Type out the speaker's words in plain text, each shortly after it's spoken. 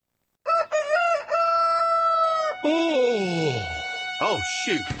Oh,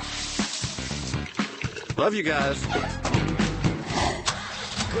 shoot. Love you guys.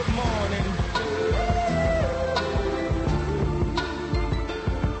 Good morning.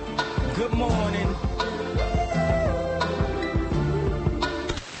 Good morning.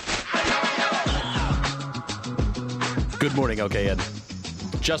 Good morning, OKN.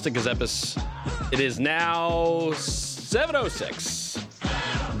 Justin Gazepis. It is now 7:06.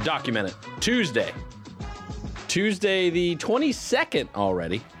 Document it. Tuesday the 22nd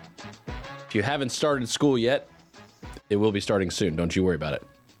already. If you haven't started school yet, it will be starting soon. Don't you worry about it.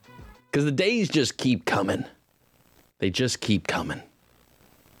 Because the days just keep coming. They just keep coming.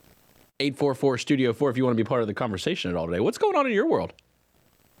 844 Studio 4 if you want to be part of the conversation at all today. What's going on in your world?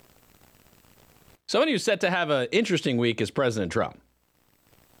 Somebody who's set to have an interesting week is President Trump.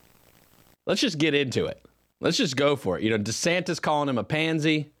 Let's just get into it. Let's just go for it. You know, DeSantis calling him a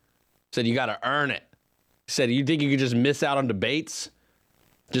pansy. Said you got to earn it. Said you think you could just miss out on debates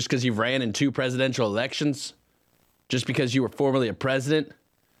just because you ran in 2 presidential elections? Just because you were formerly a president?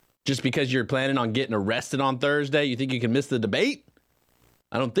 Just because you're planning on getting arrested on Thursday? You think you can miss the debate?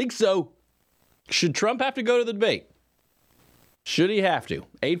 I don't think so. Should Trump have to go to the debate? Should he have to?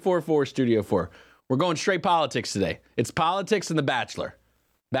 844 Studio 4. We're going straight politics today. It's politics and The Bachelor.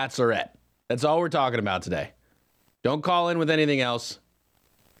 Bachelorette. That's all we're talking about today. Don't call in with anything else.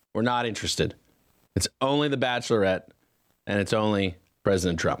 We're not interested. It's only The Bachelorette, and it's only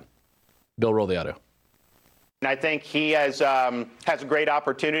President Trump. Bill, roll the audio. And I think he has a great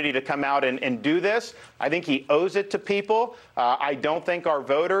opportunity to come out and do this. I think he owes it to people. I don't think our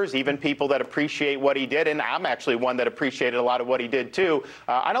voters, even people that appreciate what he did, and I'm actually one that appreciated a lot of what he did too,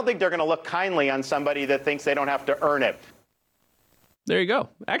 I don't think they're going to look kindly on somebody that thinks they don't have to earn it. There you go.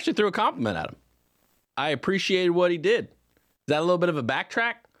 Actually threw a compliment at him. I appreciated what he did. Is that a little bit of a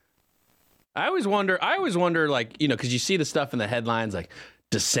backtrack? I always wonder, like, you know, because you see the stuff in the headlines like,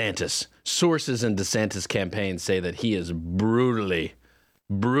 DeSantis. Sources in DeSantis campaign say that he is brutally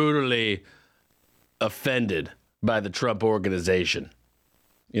offended by the Trump organization.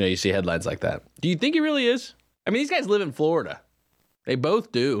 You know, you see headlines like that. Do you think he really is? I mean, these guys live in Florida. They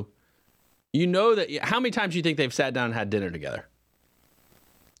both do. You know that. How many times do you think they've sat down and had dinner together?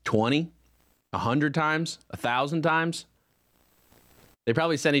 20? 100 times? 1,000 times? They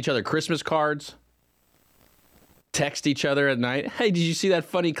probably send each other Christmas cards. Text each other at night. Hey, did you see that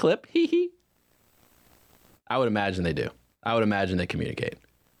funny clip? Hee hee. I would imagine they do. I would imagine they communicate.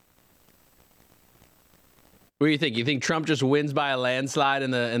 What do you think? You think Trump just wins by a landslide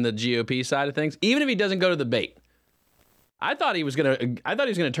in the GOP side of things, even if he doesn't go to the debate? I thought he was gonna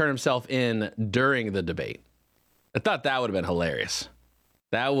turn himself in during the debate. I thought that would have been hilarious.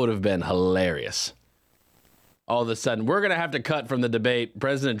 That would have been hilarious. All of a sudden, we're gonna have to cut from the debate.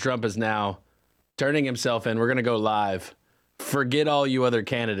 President Trump is now turning himself in. We're going to go live. Forget all you other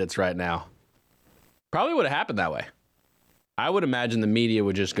candidates right now. Probably would have happened that way. I would imagine the media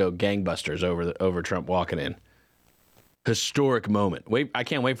would just go gangbusters over Trump walking in. Historic moment. Wait, I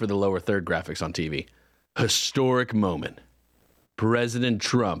can't wait for the lower third graphics on TV. Historic moment. President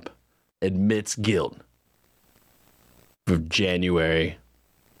Trump admits guilt of January.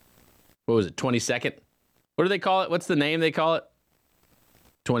 What was it? 22nd? What do they call it? What's the name they call it?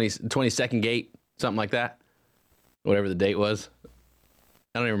 22nd gate? Something like that. Whatever the date was. I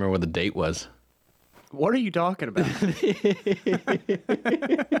don't even remember what the date was. What are you talking about?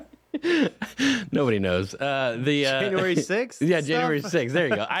 Nobody knows. January 6th? Yeah, January 6th. There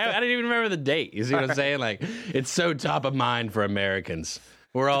you go. I didn't even remember the date. You see what I'm saying? Like, it's so top of mind for Americans.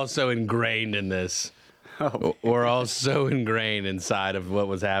 We're all so ingrained in this. Oh, We're all so ingrained inside of what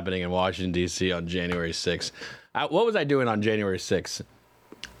was happening in Washington, D.C. on January 6th. What was I doing on January 6th?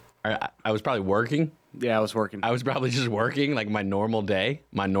 I was probably working. yeah, I was working. I was probably just working, like my normal day,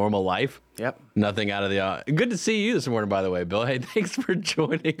 my normal life. Yep. Nothing out of the... Good to see you this morning, by the way, Bill. Hey, thanks for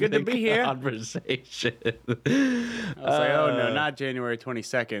joining Good to be here. Conversation. I was like, oh no, not January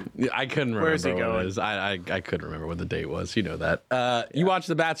 22nd. I couldn't remember Where's he what it going? was. I couldn't remember what the date was. You know that. You watched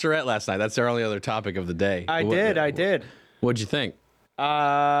The Bachelorette last night. That's our only other topic of the day. I did. What'd you think?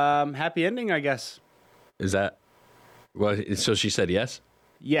 Happy ending, I guess. Is that... Well, so she said yes?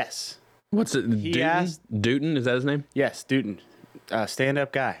 Yes. What's it? Dutton? asked- Dutton? Is that his name? Yes, Dutton.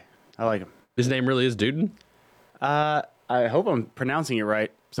 Stand-up guy. I like him. His name really is Dutton? I hope I'm pronouncing it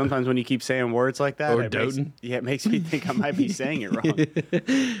right. Sometimes when you keep saying words like that, Or Doten. It makes me think I might be saying it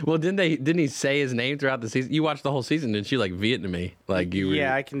wrong. Well, didn't he say his name throughout the season? You watched the whole season, didn't you? Like Vietnamese, like you were.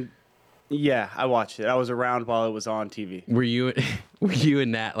 Yeah, I can. Yeah, I watched it. I was around while it was on TV. Were you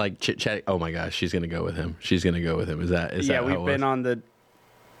and Nat like chit chatting? Oh my gosh, she's gonna go with him. She's gonna go with him. Is that? Yeah, how we've it been was? on the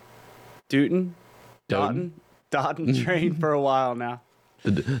Doten. Doten? Dotton train for a while now.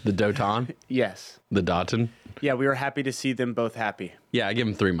 The Doton? Yes. The Dotton? Yeah, we were happy to see them both happy. Yeah, I give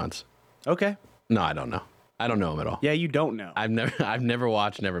him 3 months. Okay. No, I don't know. I don't know him at all. Yeah, you don't know. I've never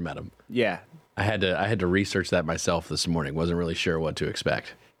watched, never met him. Yeah. I had to research that myself this morning. Wasn't really sure what to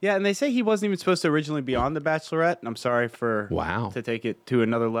expect. Yeah, and they say he wasn't even supposed to originally be on The Bachelorette. And I'm sorry to take it to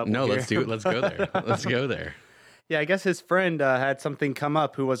another level. No, here. let's do it. Let's go there. Let's go there. Yeah, I guess his friend had something come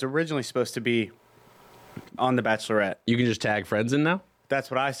up who was originally supposed to be on The Bachelorette. You can just tag friends in now? That's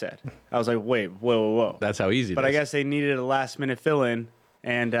what I said. I was like, wait, whoa. That's how easy it But is. I guess they needed a last-minute fill-in,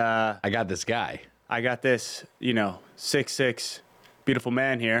 and I got this guy. I got this, 6'6", beautiful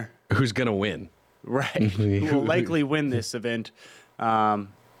man here. Who's going to win? Right. Who will likely win this event.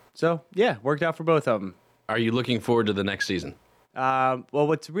 So, yeah, worked out for both of them. Are you looking forward to the next season? Well,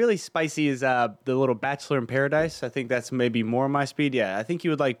 what's really spicy is the little Bachelor in Paradise. I think that's maybe more my speed. Yeah, I think you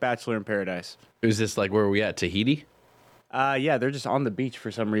would like Bachelor in Paradise. Is this like where are we at? Tahiti? Yeah, they're just on the beach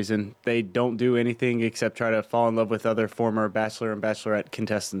for some reason. They don't do anything except try to fall in love with other former Bachelor and Bachelorette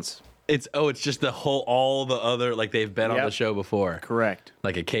contestants. It's just all the other, like they've been on Yep. the show before. Correct.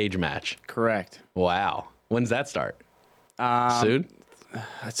 Like a cage match. Correct. Wow. When's that start? Soon?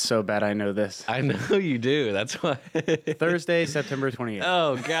 That's so bad I know this. I know you do. That's why. Thursday, September 28th.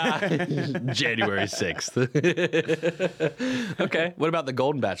 Oh, God. January 6th. Okay. What about The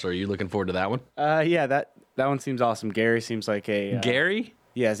Golden Bachelor? Are you looking forward to that one? Yeah, that one seems awesome. Gary seems like a... Gary?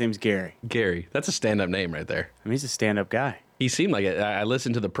 Yeah, his name's Gary. Gary. That's a stand-up name right there. I mean, he's a stand-up guy. He seemed like it. I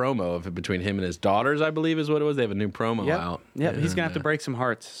listened to the promo of it between him and his daughters, I believe is what it was. They have a new promo out. Yep, he's going to have to break some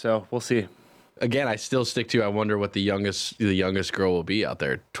hearts, so we'll see. Again, I still stick to I wonder what the youngest girl will be out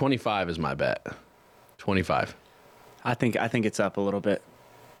there. 25 is my bet. 25. I think it's up a little bit.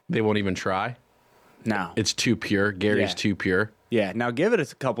 They won't even try. No. It's too pure. Gary's Yeah. too pure. Yeah, now give it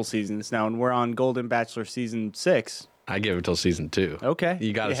a couple seasons now, and we're on Golden Bachelor season 6. I give it till season 2. Okay.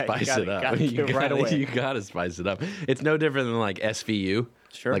 You got to Yeah, spice it up. gotta give it right away. You got to spice it up. It's no different than like SVU,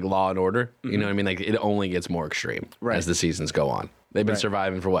 Sure. like Law and Order. You know what I mean? Like it only gets more extreme Right. as the seasons go on. They've been Right.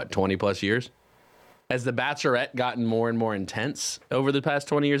 surviving for what, 20 plus years? Has The Bachelorette gotten more and more intense over the past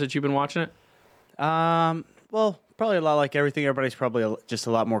 20 years that you've been watching it? Well, probably a lot like everything. Everybody's probably just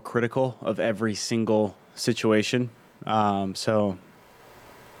a lot more critical of every single situation. So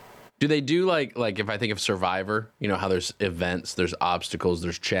Do they do like if I think of Survivor, you know how there's events, there's obstacles,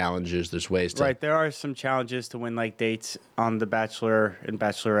 there's challenges, there's ways to right, there are some challenges to win like dates on The Bachelor and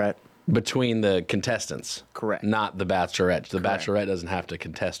Bachelorette. between the contestants. Correct. Not the Bachelorette. The Correct. Bachelorette doesn't have to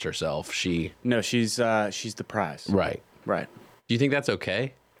contest herself. She No, she's the prize. right. Right. Do you think that's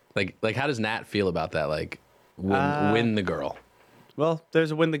okay? Like how does Nat feel about that? Like win the girl. Well,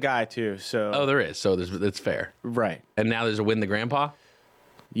 there's a win the guy too. So Oh, there is. So it's fair. right. And now there's a win the grandpa.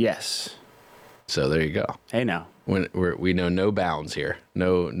 Yes. So there you go. Hey, now We know no bounds here.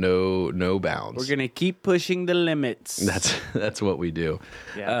 No bounds. we're gonna keep pushing the limits. That's what we do.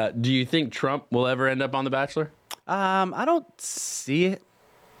 Yeah. Do you think Trump will ever end up on The Bachelor? I don't see it.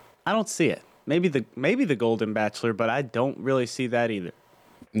 Maybe the Golden Bachelor, but I don't really see that either.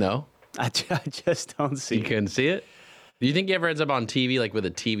 No, I just don't see you it. couldn't see it. Do you think he ever ends up on TV, like with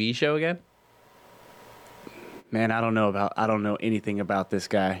a TV show again? Man, I don't know anything about this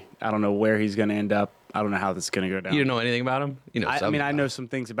guy. I don't know where he's going to end up. I don't know how this is going to go down. You don't know anything about him? You know, I something mean, I about know him. some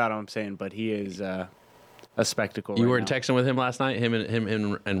things about him, I'm saying, but he is a spectacle. You right weren't now. texting with him last night. Him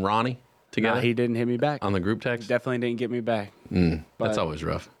and Ronnie together Nah, he didn't hit me back. on the group text. Definitely didn't get me back. That's but- always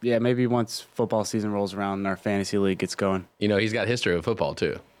rough. Yeah, maybe once football season rolls around and our fantasy league gets going. You know, he's got history with football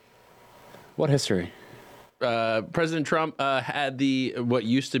too. What history? President Trump had what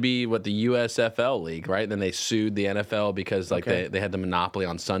used to be the USFL league, right? Then they sued the NFL because Okay. they had the monopoly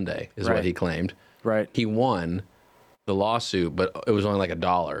on Sunday, is Right. what he claimed. Right. He won the lawsuit, but it was only like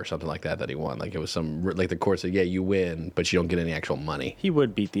 $1 or something like that he won. Like it was the court said, yeah, you win, but you don't get any actual money. He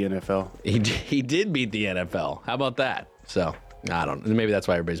would beat the NFL. He did beat the NFL. How about that? So I don't know. Maybe that's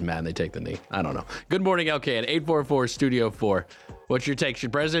why everybody's mad and they take the knee. I don't know. Good morning, LK at 844 Studio 4. What's your take?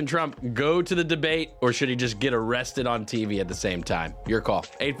 Should President Trump go to the debate or should he just get arrested on TV at the same time? Your call.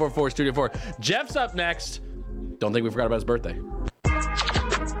 844 Studio 4. Jeff's up next. Don't think we forgot about his birthday.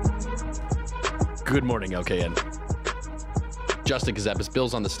 Good morning, LKN. Justin Kazepis,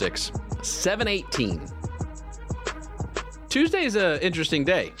 Bills on the Sticks. 7:18. Tuesday is an interesting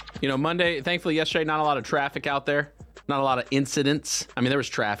day. You know, Monday, thankfully yesterday, not a lot of traffic out there. Not a lot of incidents. I mean, there was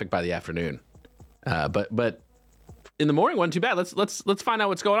traffic by the afternoon. But in the morning wasn't too bad. Let's find out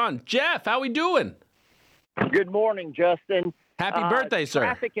what's going on. Jeff, how we doing? Good morning, Justin. Happy birthday, sir.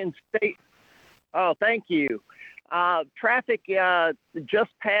 Traffic in state. Oh, thank you. Traffic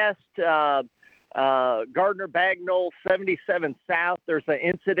just past Gardner Bagnall 77 South. There's an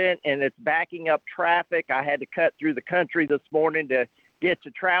incident and it's backing up traffic. I had to cut through the country this morning to get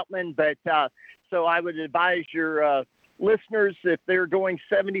to Troutman, but so I would advise your listeners, if they're going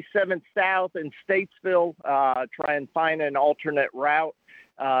 77 South in Statesville, try and find an alternate route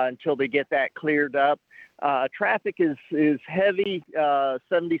until they get that cleared up. Traffic is heavy,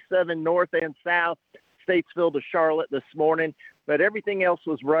 77 North and South, Statesville to Charlotte this morning, but everything else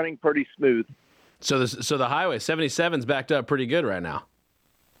was running pretty smooth. So the highway 77's backed up pretty good right now.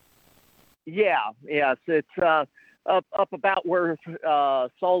 Yeah, yes, it's up about where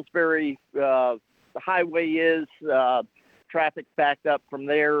Salisbury the highway is. Traffic's backed up from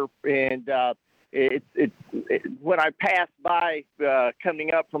there, and when I passed by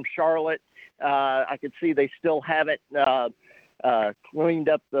coming up from Charlotte, I could see they still haven't cleaned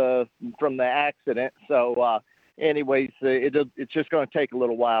up from the accident. So, anyways, it's just going to take a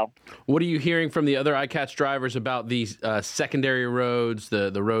little while. What are you hearing from the other iCats drivers about these secondary roads,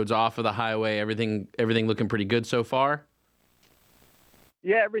 the roads off of the highway? Everything looking pretty good so far?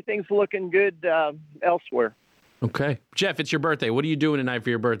 Yeah, everything's looking good elsewhere. Okay. Jeff, it's your birthday. What are you doing tonight for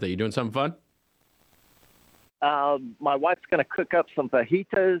your birthday? You doing something fun? My wife's going to cook up some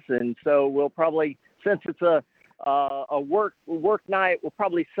fajitas, and so we'll probably, since it's a work night, we'll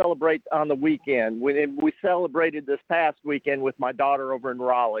probably celebrate on the weekend. We celebrated this past weekend with my daughter over in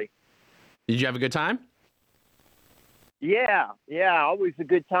Raleigh. Did you have a good time? Yeah, always a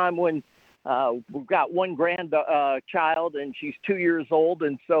good time when we've got one grandchild and she's 2 years old,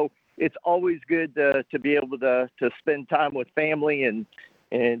 and so it's always good to be able to spend time with family and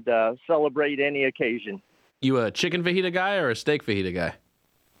celebrate any occasion. You a chicken fajita guy or a steak fajita guy?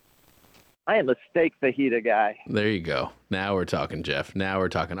 I am a steak fajita guy. There you go. Now we're talking, Jeff. Now we're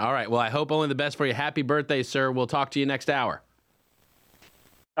talking. All right. Well, I hope only the best for you. Happy birthday, sir. We'll talk to you next hour.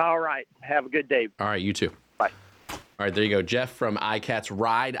 All right. Have a good day. All right. You too. Bye. All right. There you go. Jeff from iCats.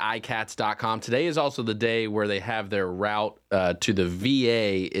 RideICats.com. Today is also the day where they have their route to the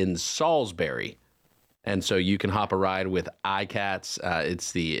VA in Salisbury. And so you can hop a ride with iCats.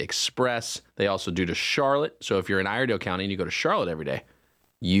 It's the Express. They also do to Charlotte. So if you're in Iredell County and you go to Charlotte every day,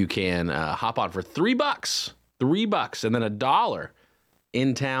 you can hop on for $3, $3, and then $1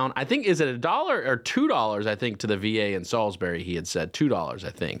 in town. I think, is it $1 or $2? I think to the VA in Salisbury, he had said $2.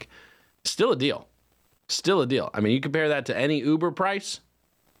 I think still a deal. Still a deal. I mean, you compare that to any Uber price.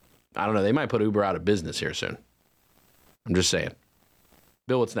 I don't know. They might put Uber out of business here soon. I'm just saying.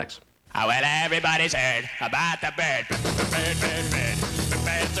 Bill, what's next? Oh, well, everybody's heard about the bird. Bird. The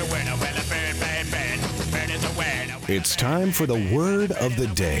bird's a winner. Well, a bird. Bird is a winner. It's time for the word of the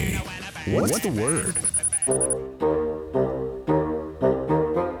day. What's the word?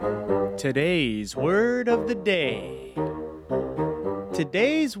 Today's word of the day.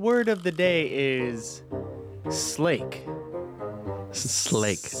 Today's word of the day is slake.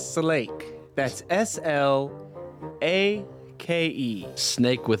 Slake. Slake. That's S-L-A-K-E.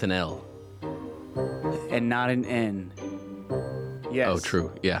 Snake with an L. And not an N. Yes. Oh,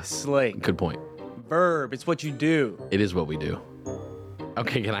 true. Yeah. Slake. Good point. Verb. It's what you do. It is what we do.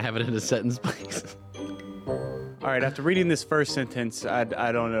 Okay, can I have it in a sentence, please? All right. After reading this first sentence, I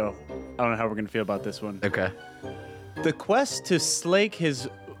don't know. I don't know how we're going to feel about this one. Okay. The quest to slake his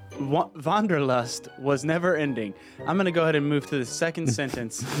wanderlust was never ending. I'm going to go ahead and move to the second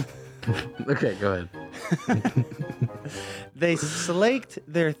sentence. Okay, go ahead. They slaked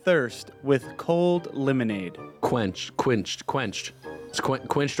their thirst with cold lemonade. Quenched. It's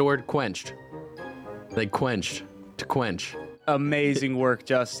quenched a word? Quenched. They quenched. To quench. Amazing work,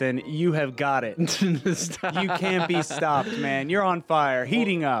 Justin. You have got it. You can't be stopped, man. You're on fire,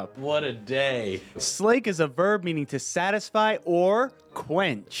 heating up. What a day. Slake is a verb meaning to satisfy or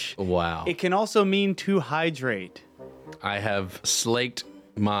quench. Wow. It can also mean to hydrate. I have slaked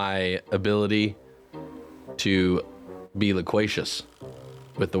my ability to be loquacious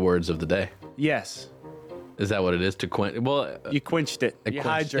with the words of the day. Yes. Is that what it is? To quench? Well, You quenched it. You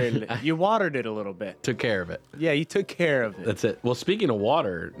quenched- hydrated it. You watered it a little bit. took care of it. Yeah, you took care of it. That's it. Well, speaking of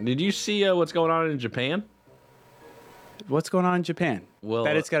water, did you see what's going on in Japan? What's going on in Japan? Well,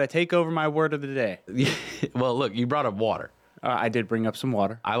 That it's got to take over my word of the day. Well, look, you brought up water. I did bring up some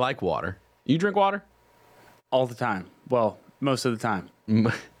water. I like water. You drink water? All the time. Well, most of the time.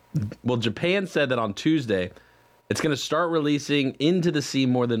 Well, Japan said that on Tuesday, it's going to start releasing into the sea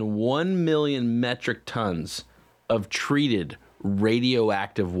more than 1 million metric tons of treated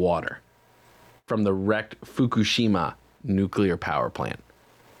radioactive water from the wrecked Fukushima nuclear power plant.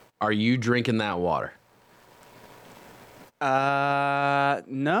 Are you drinking that water?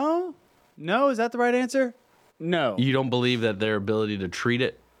 No. No, is that the right answer? No. You don't believe that their ability to treat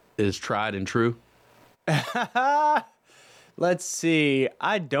it is tried and true? Let's see.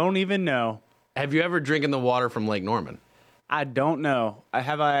 I don't even know. Have you ever drinking the water from Lake Norman? I don't know.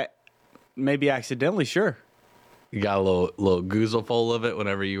 I maybe accidentally, sure. You got a little goozle full of it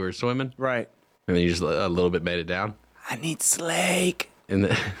whenever you were swimming, Right. and then you just a little bit made it down, I need Slake. and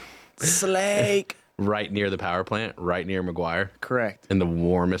then Slake. right near the power plant, right near McGuire, Correct. in the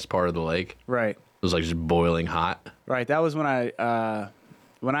warmest part of the lake. Right. It was like just boiling hot. Right. That was when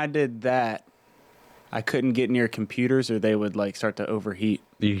I did that. I couldn't get near computers or they would like start to overheat.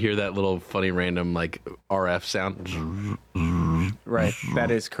 You hear that little funny random like RF sound. Right.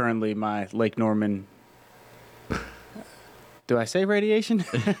 That is currently my Lake Norman. Do I say radiation?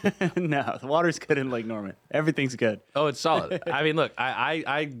 No, the water's good in Lake Norman. Everything's good. Oh, it's solid. I mean, look,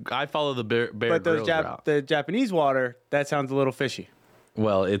 I follow the Bear But Grylls route. the Japanese water, that sounds a little fishy.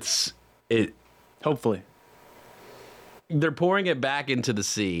 Well, Hopefully. they're pouring it back into the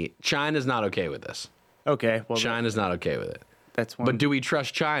sea. China's not okay with this. Okay. Well, China's not okay with it. that's one. But do we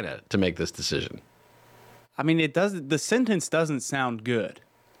trust China to make this decision? I mean, it does. The sentence doesn't sound good.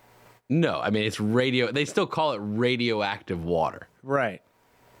 No, I mean it's radio. They still call it radioactive water. Right.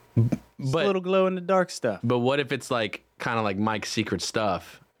 It's a But little glow in the dark stuff. but what if it's like kind of like Mike's secret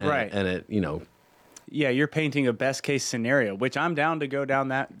stuff, and, Right. And it Yeah, you're painting a best case scenario, which I'm down to go down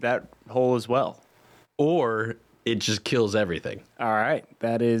that hole as well. or it just kills everything. All right,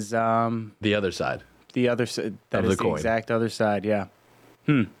 that is The other side. the other side. That Of is the the coin. exact other side. Yeah.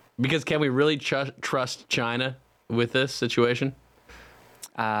 Because can we really trust China with this situation?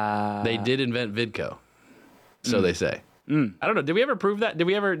 They did invent Vidco, so they say. I don't know. Did we ever prove that? Did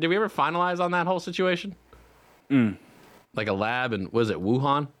we ever finalize on that whole situation? Like a lab in, was it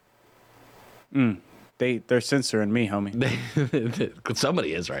Wuhan? They're censoring me, homie.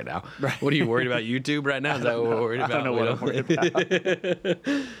 Somebody is right now. What are you worried about? YouTube right now? Is that what we're worried about? I don't know what I'm worried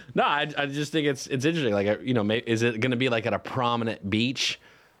about. No, I just think it's interesting. Like, is it going to be like at a prominent beach,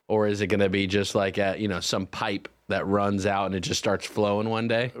 or is it going to be just like at some pipe that runs out and it just starts flowing one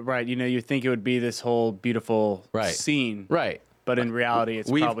day? Right. You think it would be this whole beautiful scene. Right. But in reality, it's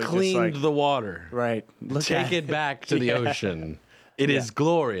We've probably cleaned just like, the water. right. Take it back to the ocean. It is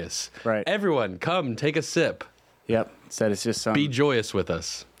glorious. Right. Everyone, come take a sip. Yep. Instead, it's just Be joyous with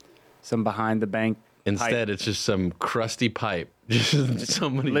us. some behind the bank. Instead, it's just some crusty pipe. Just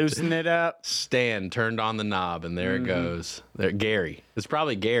somebody Loosen it up. turned on the knob, and there it goes. There, Gary. It's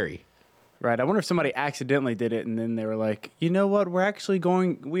probably Gary. Right. I wonder if somebody accidentally did it and then they were like, you know what?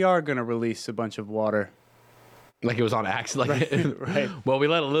 We are going to release a bunch of water. Like it was on accident. Right. Well, we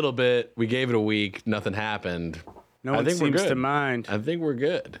let a little bit. We gave it a week. Nothing happened. No I one think we're seems good. to mind. I think we're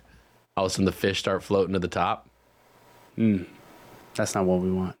good. All of a sudden, the fish start floating to the top, That's not what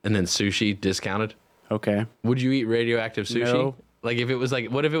we want. and then sushi discounted. Okay. Would you eat radioactive sushi? No. Like if it was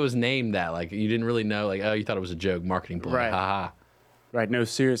like, what if it was named that? Like you didn't really know. Like, oh, you thought it was a joke, marketing play. Right. Haha. Right. No,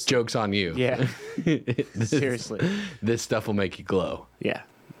 seriously. Joke's on you. Yeah. Seriously. This stuff will make you glow. Yeah.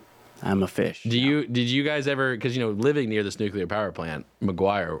 I'm a fish. Did you guys ever, because living near this nuclear power plant,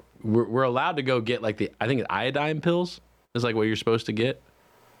 McGuire, we're allowed to go get like I think iodine pills is like what you're supposed to get.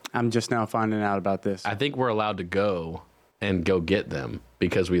 I'm just now finding out about this. I think we're allowed to go get them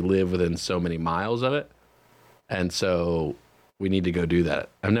because we live within so many miles of it, and so we need to go do that.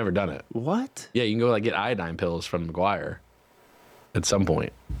 I've never done it. What? Yeah, you can go like get iodine pills from McGuire at some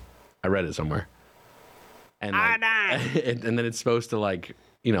point. I read it somewhere. And iodine. And then it's supposed to like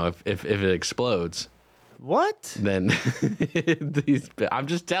if it explodes, What? then I'm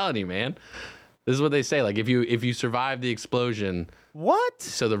just telling you, man. This is what they say. Like if you survive the explosion, What?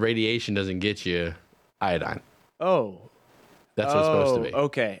 so the radiation doesn't get you iodine. Oh. That's what it's supposed to be.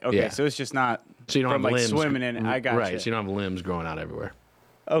 Okay. Okay. Yeah. So it's just not So you don't from have like limbs swimming in it. I got right. you. So you don't have limbs growing out everywhere.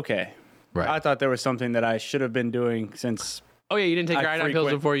 Okay. Right. I thought there was something that I should have been doing since Oh yeah, you didn't take I your iodine pills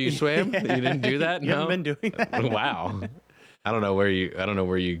frequent- before you swam. You didn't do that. you No. haven't been doing that. Wow. I don't know where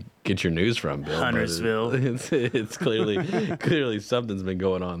you get your news from, Bill. but Huntersville. It's clearly something's been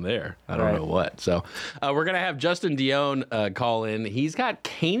going on there. I don't Right. know what. So we're gonna have Justin Dion call in. He's got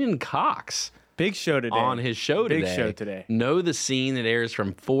Kanan Cox Big show today. on his show today. Big show today. Know the Scene that airs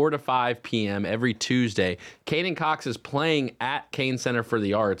from 4 to 5 p.m. every Tuesday. Kanan Cox is playing at Kane Center for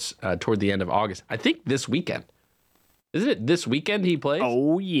the Arts toward the end of August. I think this weekend. Isn't it this weekend he plays?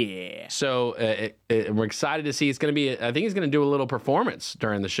 Oh, yeah. So we're excited to see. It's going to be, I think he's going to do a little performance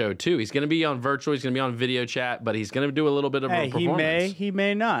during the show, too. He's going to be on virtual. He's going to be on video chat, but he's going to do a little bit of a performance. He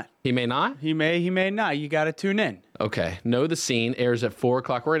may not. He may not? He may not. You got to tune in. Okay. Know the Scene airs at 4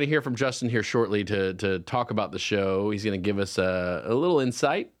 o'clock. We're going to hear from Justin here shortly to talk about the show. He's going to give us a little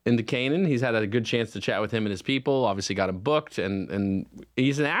insight into Kanan. He's had a good chance to chat with him and his people. Obviously got him booked, and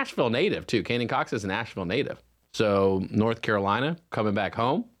he's an Asheville native, too. Kanan Cox is an Asheville native. So North Carolina coming back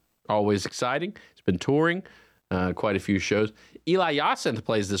home, always exciting. He's been touring quite a few shows. Eli Yacinth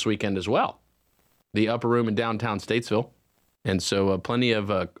plays this weekend as well, the Upper Room in downtown Statesville. And so plenty of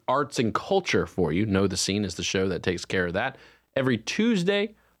arts and culture for you. Know the Scene is the show that takes care of that. Every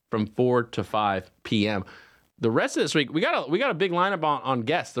Tuesday from 4 to 5 p.m. The rest of this week, we got a big lineup on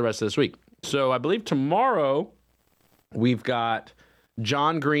guests the rest of this week. So I believe tomorrow we've got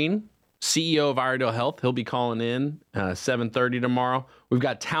John Green, CEO of Iredell Health. He'll be calling in 7:30 tomorrow. We've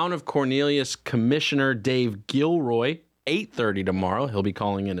got Town of Cornelius Commissioner Dave Gilroy, 8:30 tomorrow. He'll be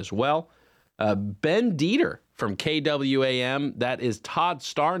calling in as well. Ben Dieter from KWAM. That is Todd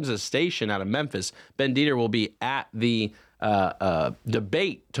Starnes' station out of Memphis. Ben Dieter will be at the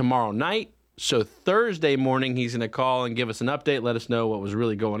debate tomorrow night. So Thursday morning, he's going to call and give us an update, let us know what was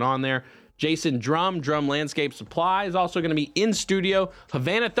really going on there. Jason Drum Landscape Supply, is also going to be in studio.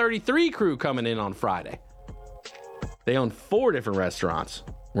 Havana 33 crew coming in on Friday. They own 4 different restaurants.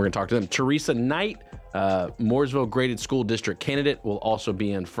 We're going to talk to them. Teresa Knight, Mooresville Graded School District candidate, will also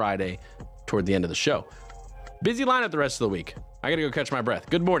be in Friday toward the end of the show. Busy lineup the rest of the week. I got to go catch my breath.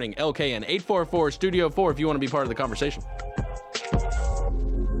 Good morning, LKN 844 Studio 4 if you want to be part of the conversation.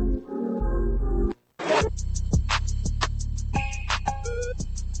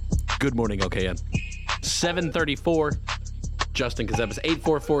 Good morning, LKN. 7:34. Justin Kazepas,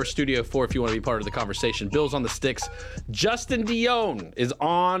 844 Studio 4 if you want to be part of the conversation. Bill's on the sticks. Justin Dion is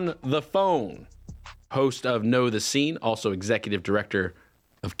on the phone. Host of Know the Scene, also executive director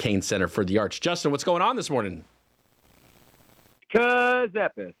of Cain Center for the Arts. Justin, what's going on this morning?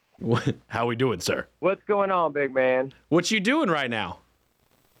 Kazepas. How we doing, sir? What's going on, big man? What you doing right now?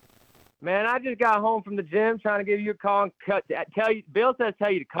 Man, I just got home from the gym trying to give you a call and tell you. Bill says tell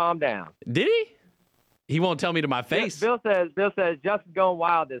you to calm down. Did he? He won't tell me to my face. Bill says Justin's going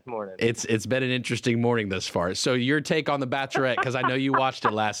wild this morning. It's been an interesting morning thus far. So your take on The Bachelorette, because I know you watched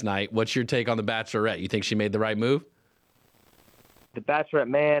it last night. What's your take on The Bachelorette? You think she made the right move? The Bachelorette,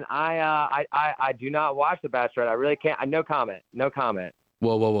 man, I do not watch The Bachelorette. I really can't. No comment.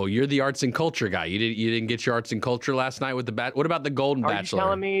 Whoa! You're the arts and culture guy. You didn't get your arts and culture last night with the What about the Golden Bachelor?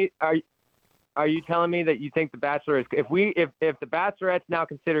 Are you telling me that you think The Bachelor is? If the Bachelorette's now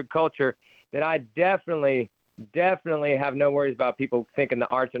considered culture, then I definitely have no worries about people thinking the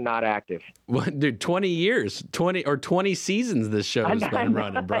arts are not active. What, dude? 20 years, 20 seasons. This show has been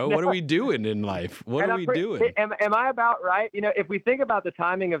running, bro. What are we doing in life? What are we doing? Am I about right? You know, if we think about the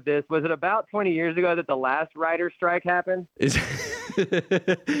timing of this, was it about 20 years ago that the last writer's strike happened?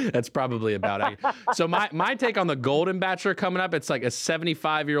 That's probably about it. So my take on the Golden Bachelor coming up, it's like a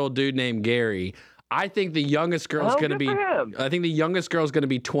 75-year-old dude named Gary. I think the youngest girl is going to be. I think the youngest girl is going to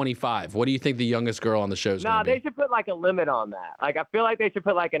be 25. What do you think the youngest girl on the show is going to be? They should put like a limit on that. Like I feel like they should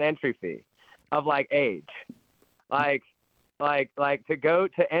put like an entry fee of like age, like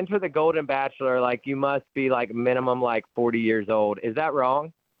to enter the Golden Bachelor. Like you must be like minimum like 40 years old. Is that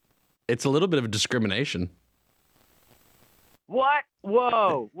wrong? It's a little bit of a discrimination. What?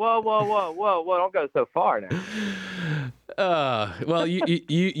 Whoa! Don't go so far now. Well,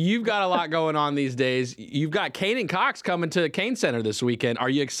 you've got a lot going on these days. You've got Kanan Cox coming to the Cain Center this weekend. Are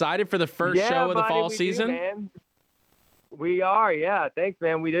you excited for the first show of the fall season? Do, man. We are, yeah. Thanks,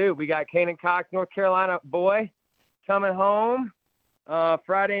 man. We do. We got Kanan Cox, North Carolina boy, coming home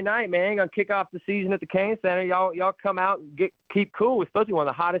Friday night, man. Gonna kick off the season at the Cain Center. Y'all come out and keep cool. It's supposed to be one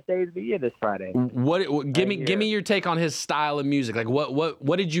of the hottest days of the year this Friday. Give me your take on his style of music. Like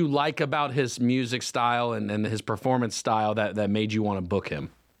what did you like about his music style and his performance style that made you want to book him?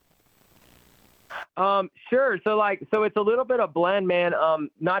 Sure. So it's a little bit of blend, man.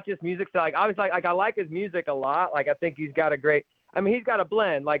 Not just music style. Like obviously, like I like his music a lot. Like I think he's got he's got a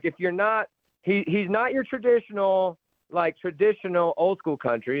blend. Like if you're not, he's not your traditional old school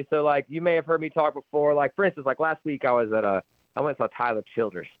country. So like you may have heard me talk before. Like for instance, like last week I went and saw Tyler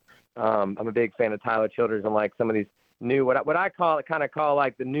Childers. I'm a big fan of Tyler Childers and like some of these new what I call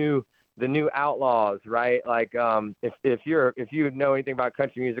like the new outlaws, right? Like if you know anything about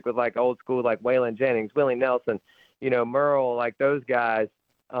country music with like old school like Waylon Jennings, Willie Nelson, Merle, like those guys,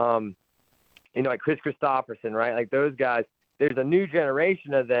 like Chris Christopherson, right? Like those guys. There's a new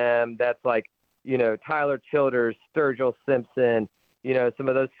generation of them that's like Tyler Childers, Sturgill Simpson, some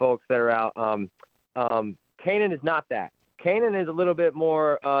of those folks that are out. Kanan is not that. Kanan is a little bit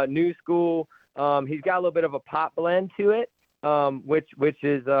more new school. He's got a little bit of a pop blend to it, which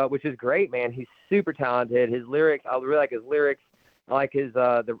is great, man. He's super talented. His lyrics, I really like his lyrics. I like his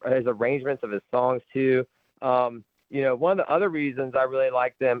arrangements of his songs too. One of the other reasons I really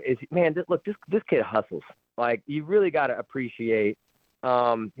like them is, man, this kid hustles. Like, you really got to appreciate,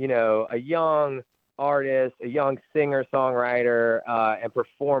 a young artist, a young singer, songwriter, and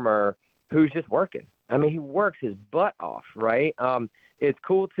performer who's just working. I mean, he works his butt off, right? It's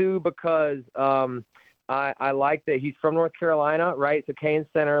cool too because I like that he's from North Carolina, right? So Cain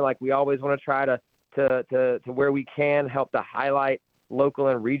Center, like, we always want to try to where we can help to highlight local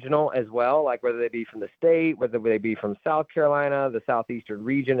and regional as well, like whether they be from the state, whether they be from South Carolina, the southeastern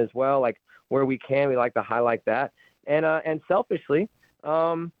region as well, like where we can, we like to highlight that. And selfishly,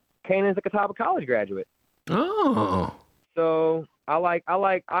 Kanan's a Catawba College graduate. Oh. So I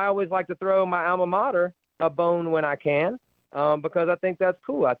always like to throw my alma mater a bone when I can, because I think that's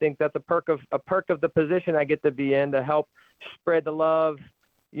cool. I think that's a perk of the position I get to be in, to help spread the love,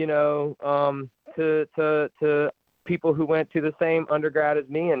 to people who went to the same undergrad as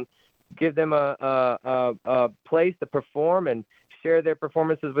me, and give them a place to perform and share their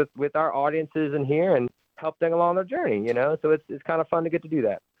performances with our audiences in here and help them along their journey, So it's kind of fun to get to do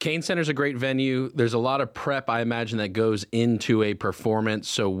that. Cain Center's a great venue. There's a lot of prep, I imagine, that goes into a performance.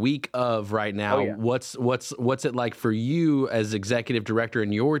 So week of right now, what's it like for you as executive director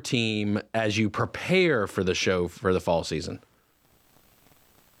and your team as you prepare for the show for the fall season?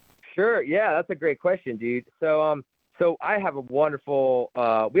 Sure. Yeah, that's a great question, dude. So I have we have a wonderful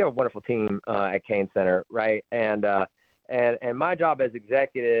team at Cain Center, right? And my job as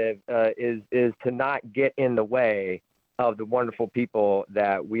executive is to not get in the way of the wonderful people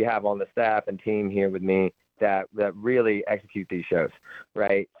that we have on the staff and team here with me that really execute these shows,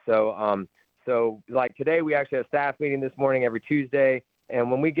 right? So like today, we actually have a staff meeting this morning every Tuesday.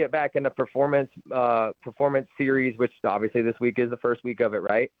 And when we get back into performance series, which obviously this week is the first week of it,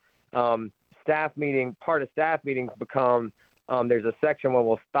 right? Part of staff meetings become, there's a section where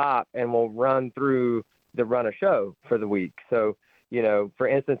we'll stop and we'll run through the run a show for the week. So, for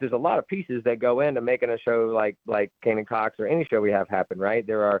instance, there's a lot of pieces that go into making a show like Kanan Cox or any show we have happen, right?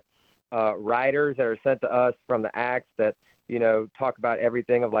 There are writers that are sent to us from the acts that, talk about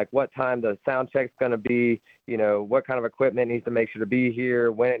everything of like what time the sound check's going to be, what kind of equipment needs to make sure to be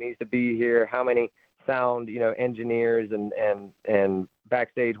here, when it needs to be here, how many sound, engineers and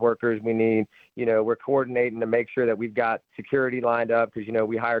backstage workers we need. We're coordinating to make sure that we've got security lined up because,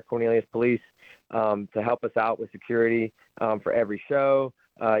 we hire Cornelius Police to help us out with security for every show.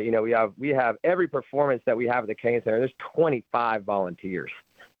 We have every performance that we have at the Cain Center. There's 25 volunteers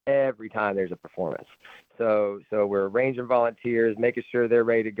every time there's a performance. So we're arranging volunteers, making sure they're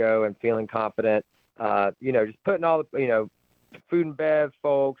ready to go and feeling confident. Just putting all the food and bev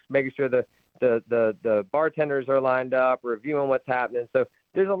folks, making sure the bartenders are lined up, reviewing what's happening. So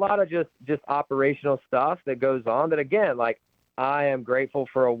there's a lot of just operational stuff that goes on that, again, like, I am grateful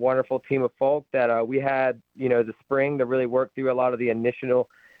for a wonderful team of folk that we had, the spring to really work through a lot of the initial,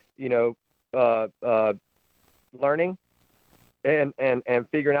 learning and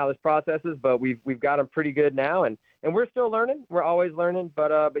figuring out those processes. But we've got them pretty good now, and we're still learning. We're always learning.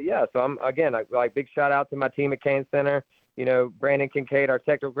 But yeah. So I'm again, like big shout out to my team at Cain Center. Brandon Kincaid, our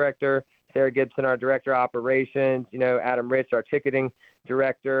technical director, Sarah Gibson, our director of operations, Adam Rich, our ticketing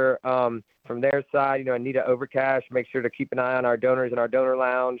director. From their side, Anita Overcash, make sure to keep an eye on our donors in our donor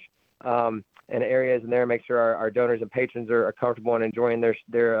lounge and areas in there, make sure our donors and patrons are comfortable and enjoying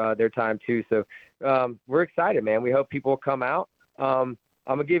their time too. So we're excited, man. We hope people will come out. I'm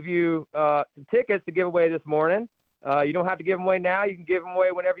going to give you some tickets to give away this morning. You don't have to give them away now. You can give them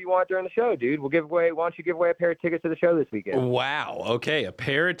away whenever you want during the show, dude. Why don't you give away a pair of tickets to the show this weekend? Wow. Okay. A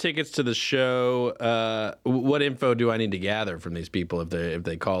pair of tickets to the show. What info do I need to gather from these people if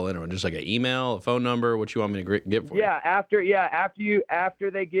they call in, or just like an email, a phone number? What you want me to get for you? After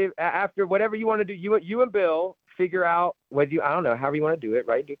whatever you want to do, you and Bill figure out whether I don't know, however you want to do it,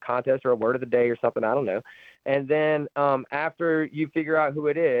 right? Do a contest or a word of the day or something. I don't know. And then after you figure out who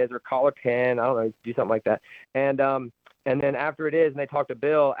it is, or call or pin, I don't know, do something like that. And then after it is, and they talk to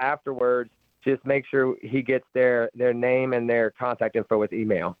Bill afterwards, just make sure he gets their name and their contact info with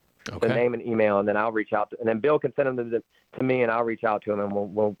email. Okay. The name and email, and then I'll reach out and then Bill can send them to me, and I'll reach out to him, and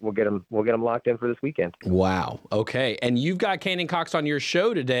we'll get them locked in for this weekend. Wow. Okay. And you've got Kanan Cox on your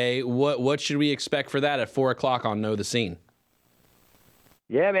show today. What should we expect for that at 4:00 on Know the Scene?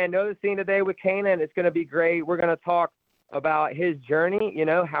 Yeah, man, Know the Scene today with Kanan. It's going to be great. We're going to talk about his journey,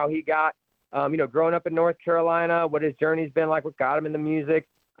 how he got growing up in North Carolina, what his journey's been like, what got him into music,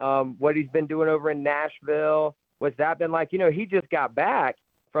 what he's been doing over in Nashville, what's that been like. He just got back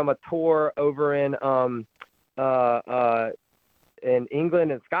from a tour over in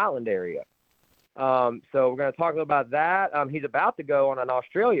England and Scotland area. So we're going to talk about that. He's about to go on an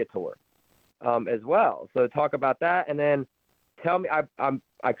Australia tour as well. So talk about that, and then tell me,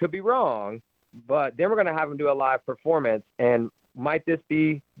 I could be wrong, but then we're going to have him do a live performance. And might this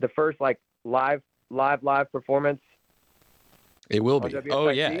be the first live performance? It will be. WSIC? Oh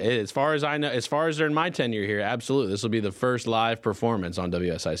yeah. As far as I know, as far as they're in my tenure here, absolutely. This will be the first live performance on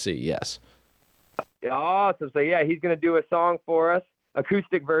WSIC. Yes. Awesome. So yeah, he's going to do a song for us,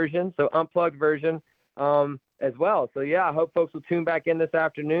 acoustic version, so unplugged version as well. So yeah, I hope folks will tune back in this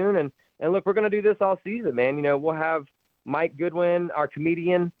afternoon. And look, we're going to do this all season, man. We'll have Mike Goodwin, our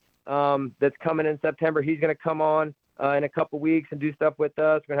comedian, that's coming in September. He's going to come on in a couple weeks and do stuff with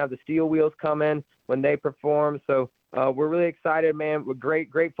us. We're going to have the Steel Wheels come in when they perform. So we're really excited, man. We're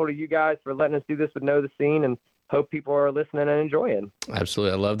grateful to you guys for letting us do this with Know the Scene, and hope people are listening and enjoying.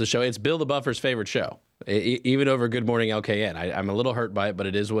 Absolutely. I love the show. It's Bill the Buffer's favorite show, even over Good Morning LKN. I'm a little hurt by it, but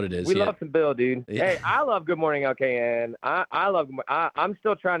it is what it is. We love some Bill, dude. Yeah. Hey, I love Good Morning LKN. I'm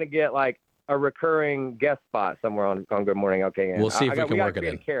still trying to get a recurring guest spot somewhere on Good Morning LKN. We'll see if we can work it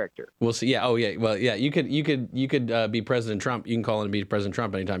in. Character. We'll see. Yeah. Oh yeah. Well, yeah. You could be President Trump. You can call in and be President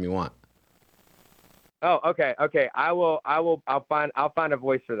Trump anytime you want. Oh, okay. I'll find a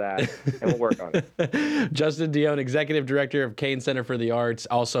voice for that, and we'll work on it. Justin Dionne, Executive Director of Cain Center for the Arts,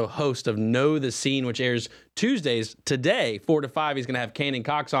 also host of Know the Scene, which airs Tuesdays today, 4 to 5. He's going to have Kane and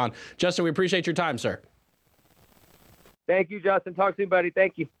Cox on. Justin, we appreciate your time, sir. Thank you, Justin. Talk soon, buddy.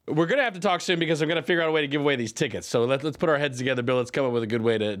 Thank you. We're going to have to talk soon because I'm going to figure out a way to give away these tickets. So let's put our heads together, Bill. Let's come up with a good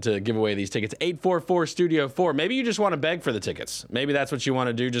way to give away these tickets. 844-STUDIO-4. Maybe you just want to beg for the tickets. Maybe that's what you want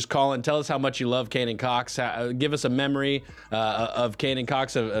to do. Just call and tell us how much you love Kane and Cox. Give us a memory of Kane and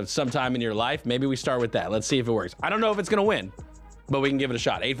Cox of some time in your life. Maybe we start with that. Let's see if it works. I don't know if it's going to win, but we can give it a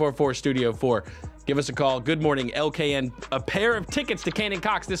shot. 844-STUDIO-4. Give us a call. Good morning, LKN. A pair of tickets to Kane and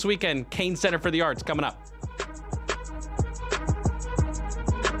Cox this weekend. Cain Center for the Arts coming up.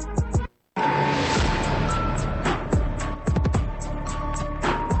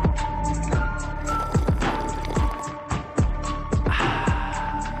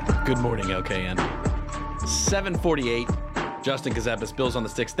 Good morning, LKN. 748. Justin Gazepis, Bills on the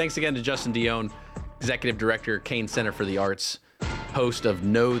Sticks. Thanks again to Justin Dionne, Executive Director, Cain Center for the Arts, host of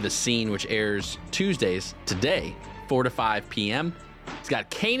Know the Scene, which airs Tuesdays today, 4 to 5 p.m. He's got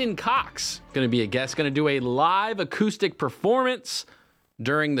Kane and Cox going to be a guest, going to do a live acoustic performance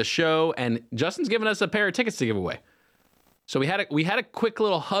during the show, and Justin's giving us a pair of tickets to give away. So we had a quick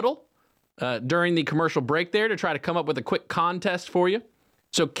little huddle during the commercial break there to try to come up with a quick contest for you.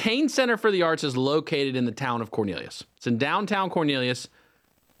 So Cain Center for the Arts is located in the town of Cornelius. It's in downtown Cornelius.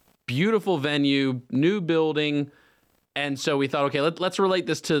 Beautiful venue, new building. And so we thought, okay, let's relate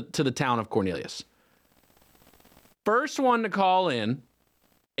this to the town of Cornelius. First one to call in,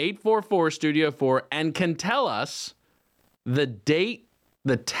 844-STUDIO-4, and can tell us the date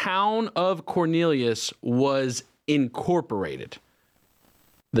the town of Cornelius was incorporated.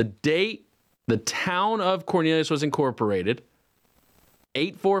 The date the town of Cornelius was incorporated.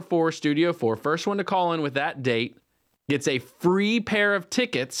 844-STUDIO-4. First one to call in with that date gets a free pair of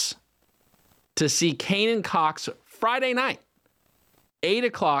tickets to see Kane and Cox Friday night, 8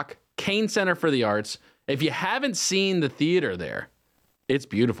 o'clock, Cain Center for the Arts. If you haven't seen the theater there, it's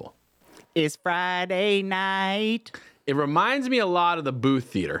beautiful. It's Friday night. It reminds me a lot of the Booth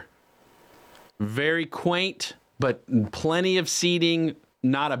Theater. Very quaint, but plenty of seating,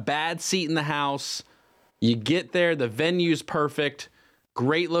 not a bad seat in the house. You get there, the venue's perfect.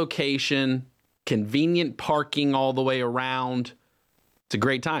 Great location, convenient parking all the way around. It's a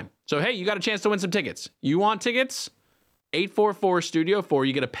great time. So, hey, you got a chance to win some tickets. You want tickets? 844-STUDIO-4.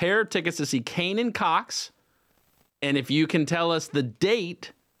 You get a pair of tickets to see Kane and Cox. And if you can tell us the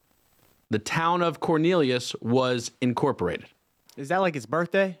date the town of Cornelius was incorporated. Is that like his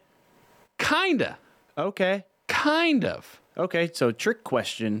birthday? Kinda. Okay. Kind of. Okay, so trick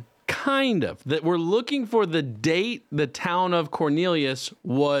question. Kind of. That we're looking for the date the town of Cornelius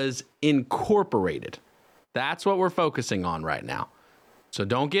was incorporated. That's what we're focusing on right now. So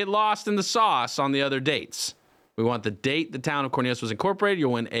don't get lost in the sauce on the other dates. We want the date the town of Cornelius was incorporated.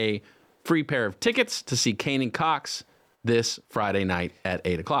 You'll win a free pair of tickets to see Kane and Cox this Friday night at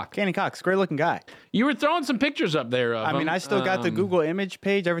 8 o'clock. Kane and Cox, great looking guy. You were throwing some pictures up there of him. I still got the Google image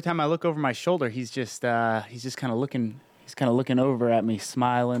page. Every time I look over my shoulder, he's just kind of looking. He's kind of looking over at me,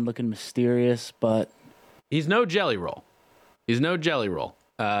 smiling, looking mysterious, but he's no jelly roll. He's no jelly roll.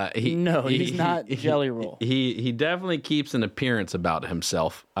 He's not Jelly Roll. He definitely keeps an appearance about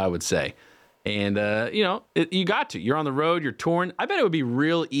himself, I would say. And, you got to. You're on the road. You're touring. I bet it would be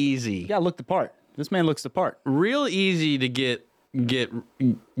real easy. Yeah, look the part. This man looks the part. Real easy to get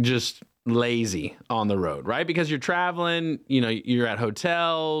just lazy on the road, right? Because you're traveling, you're at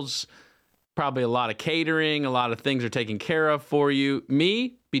hotels, probably a lot of catering, a lot of things are taken care of for you.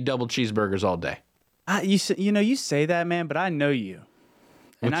 Me, be double cheeseburgers all day. You say that, man, but I know you.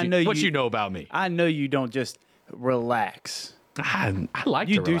 And I know what you know about me. I know you don't just relax. I like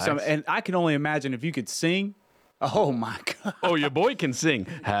you to do relax. something, and I can only imagine if you could sing. Oh my God! Oh, your boy can sing.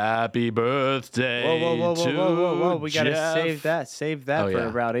 Happy birthday whoa! We gotta Jeff. save that for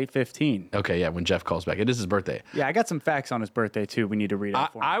about 8:15. Okay, yeah, when Jeff calls back, it is his birthday. Yeah, I got some facts on his birthday too. We need to read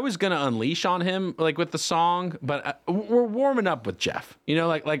out for him. I was gonna unleash on him with the song, but we're warming up with Jeff.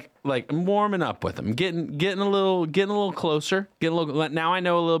 Like I'm warming up with him, getting a little closer. Now I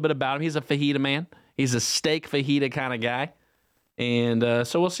know a little bit about him. He's a fajita man. He's a steak fajita kind of guy. And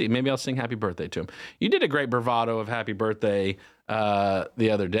so we'll see. Maybe I'll sing happy birthday to him. You did a great bravado of happy birthday the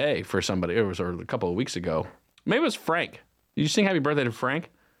other day for somebody. Or a couple of weeks ago. Maybe it was Frank. Did you sing happy birthday to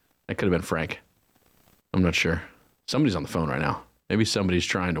Frank? That could have been Frank. I'm not sure. Somebody's on the phone right now. Maybe somebody's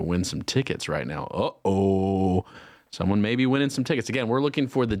trying to win some tickets right now. Uh-oh. Someone may be winning some tickets. Again, we're looking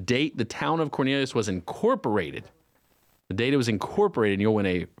for the date the town of Cornelius was incorporated. The date it was incorporated, and you'll win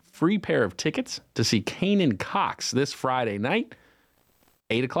a free pair of tickets to see Kanan Cox this Friday night.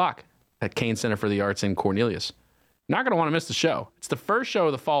 8 o'clock at Kane Center for the Arts in Cornelius. Not going to want to miss the show. It's the first show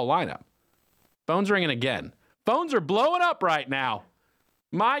of the fall lineup. Phone's ringing again. Phones are blowing up right now.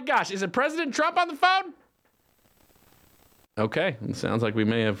 My gosh, is it President Trump on the phone? Okay, it sounds like we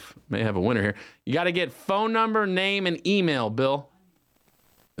may have a winner here. You got to get phone number, name, and email, Bill.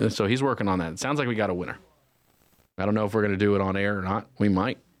 So he's working on that. It sounds like we got a winner. I don't know if we're going to do it on air or not. We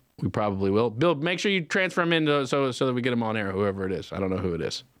might. We probably will. Bill, make sure you transfer them in so that we get them on air, whoever it is. I don't know who it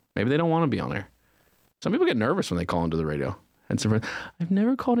is. Maybe they don't want to be on air. Some people get nervous when they call into the radio. And so, I've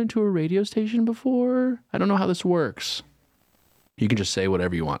never called into a radio station before. I don't know how this works. You can just say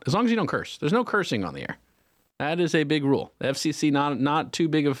whatever you want, as long as you don't curse. There's no cursing on the air. That is a big rule. The FCC not too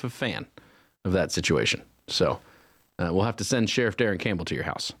big of a fan of that situation. So we'll have to send Sheriff Darren Campbell to your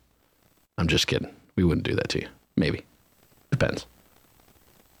house. I'm just kidding. We wouldn't do that to you. Maybe. Depends.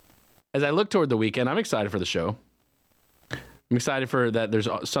 As I look toward the weekend, I'm excited for the show. I'm excited for that there's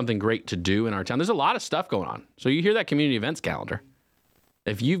something great to do in our town. There's a lot of stuff going on. So you hear that community events calendar.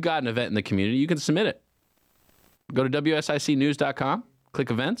 If you've got an event in the community, you can submit it. Go to WSICnews.com,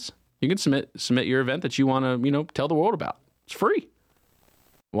 click events. You can submit your event that you want to, tell the world about. It's free.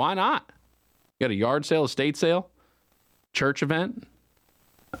 Why not? You got a yard sale, estate sale, church event.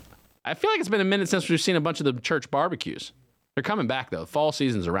 I feel like it's been a minute since we've seen a bunch of the church barbecues. They're coming back, though. Fall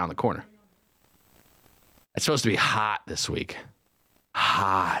season's around the corner. It's supposed to be hot this week.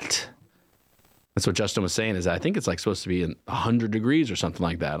 Hot. That's what Justin was saying, is I think it's supposed to be 100 degrees or something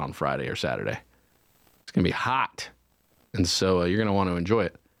like that on Friday or Saturday. It's going to be hot. And so you're going to want to enjoy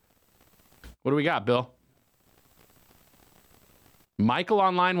it. What do we got, Bill? Michael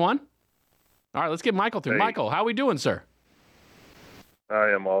on line 1? All right, let's get Michael through. Hey. Michael, how are we doing, sir?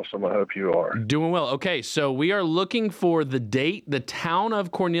 I am awesome. I hope you are. Doing well. Okay, so we are looking for the date the town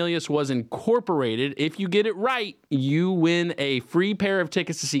of Cornelius was incorporated. If you get it right, you win a free pair of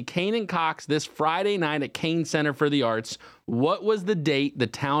tickets to see Kanan Cox this Friday night at Kane Center for the Arts. What was the date the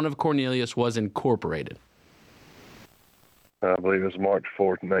town of Cornelius was incorporated? I believe it was March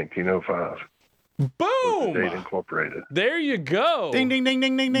 4th, 1905. Boom! Date incorporated. There you go. Ding, ding, ding,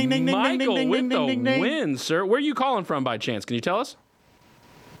 ding, ding, ding, ding, Michael ding, ding, ding, with ding, the ding, ding. win, sir. Where are you calling from by chance? Can you tell us?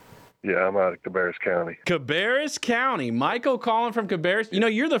 Yeah, I'm out of Cabarrus County. Cabarrus County. Michael calling from Cabarrus.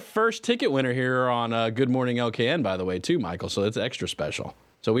 You're the first ticket winner here on Good Morning LKN, by the way, too, Michael. So it's extra special.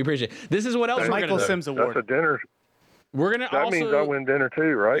 So we appreciate it. This is what else we're going to do. Michael Sims Award. That's a dinner. We're going to That means I win dinner too,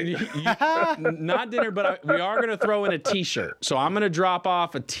 right? Not dinner, but we are going to throw in a T-shirt. So I'm going to drop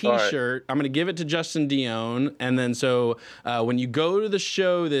off a T-shirt. Right. I'm going to give it to Justin Dion. And then when you go to the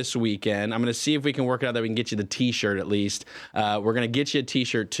show this weekend, I'm going to see if we can work it out that we can get you the T-shirt at least. We're going to get you a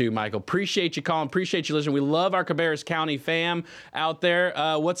T-shirt too, Michael. Appreciate you calling. Appreciate you listening. We love our Cabarrus County fam out there.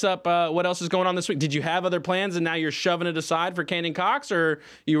 What's up? What else is going on this week? Did you have other plans and now you're shoving it aside for Kanan Cox, or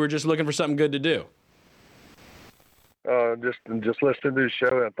you were just looking for something good to do? Just listening to the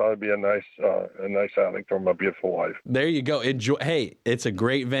show, I thought it'd be a nice outing for my beautiful wife. There you go. Enjoy. Hey, it's a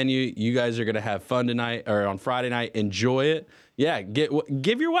great venue. You guys are gonna have fun tonight or on Friday night. Enjoy it. Yeah,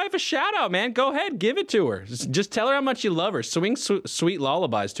 give your wife a shout out, man. Go ahead, give it to her. Just tell her how much you love her. Swing sweet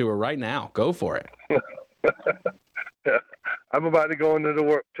lullabies to her right now. Go for it. Yeah, I'm about to go into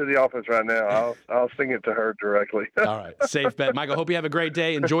the office right now. I'll sing it to her directly. All right. Safe bet. Michael, hope you have a great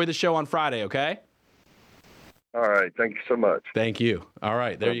day. Enjoy the show on Friday, okay? All right. Thank you so much. Thank you. All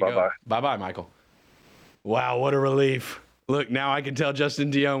right. There you go. Bye-bye. Bye-bye, Michael. Wow, what a relief. Look, now I can tell Justin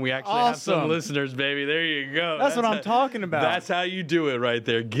Dion we actually have some Awesome. listeners, baby. There you go. That's what I'm talking about. That's how you do it right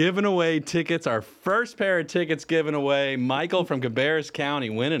there. Giving away tickets. Our first pair of tickets given away. Michael from Cabarrus County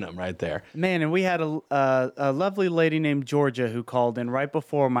winning them right there. Man, and we had a lovely lady named Georgia who called in right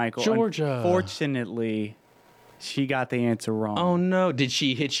before Michael. Georgia. Unfortunately, she got the answer wrong. Oh, no. Did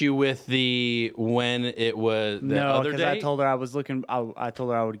she hit you with the when it was the no, other because day? I told her I was looking. I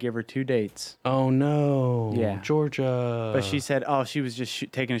told her I would give her 2 dates, Oh, no. Yeah. Georgia. but she said, "Oh, she was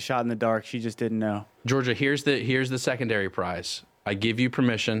just taking a shot in the dark. She just didn't know." Georgia, here's the secondary prize. I give you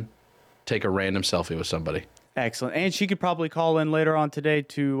permission. Take a random selfie with somebody. Excellent, and she could probably call in later on today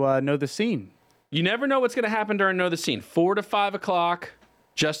to know the scene. You never know what's going to happen during Know the Scene. 4 to 5 o'clock.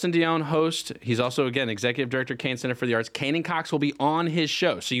 Justin Dion, host. He's also, again, executive director, Kane Center for the Arts. Kane and Cox will be on his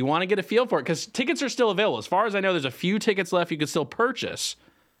show. So you want to get a feel for it because tickets are still available. As far as I know, there's a few tickets left you can still purchase.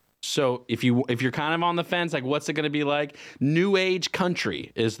 So if you're kind of on the fence, like what's it going to be like? New age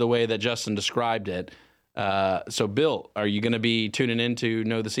country is the way that Justin described it. So Bill, are you going to be tuning in to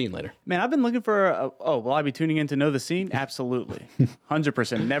Know the Scene later? Man, I've been looking for. Will I be tuning in to know the scene? Absolutely,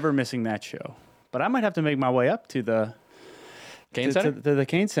 100%. Never missing that show. But I might have to make my way up to the Kane Center? to the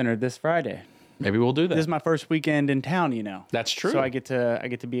Kane Center this Friday. Maybe we'll do that. This is my first weekend in town. That's true. So I get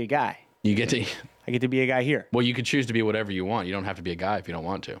to be a guy. You get to. I get to be a guy here. Well, you could choose to be whatever you want. You don't have to be a guy if you don't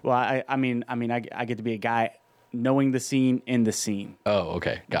want to. Well, I mean, I get to be a guy knowing the scene in the scene. Oh,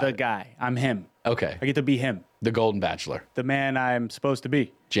 okay. Got The it. guy. I'm him. Okay. I get to be him. The Golden Bachelor, The man I'm supposed to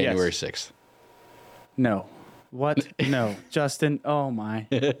be. January Yes. 6th. No. What? No. Justin. Oh, my.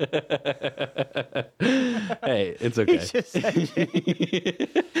 Hey, it's okay. He just said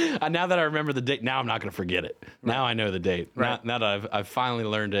it. Now that I remember the date, now I'm not going to forget it. Now I know the date. Right. Now that I've finally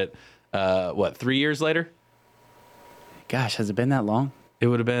learned it. 3 years later? Gosh, has it been that long? It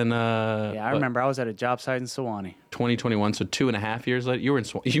would have been. Yeah, I remember I was at a job site in Sewanee. 2021, so 2.5 years later. You were in.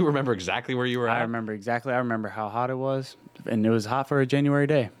 You remember exactly where you were at? I remember exactly. I remember how hot it was. And it was hot for a January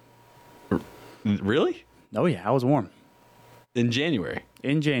day. Really? Oh, yeah. I was warm. In January,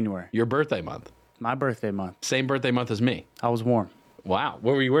 In January. your birthday month, My birthday month. same birthday month as me. I was warm. Wow.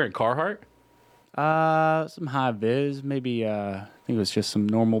 What were you wearing? Carhartt? Some high vis. Maybe, I think it was just some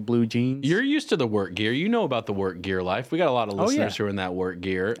normal blue jeans. You're used to the work gear. You know about the work gear life. We got a lot of Oh, listeners yeah. who are in that work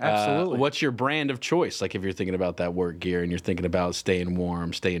gear. Absolutely. What's your brand of choice? Like if you're thinking about that work gear and you're thinking about staying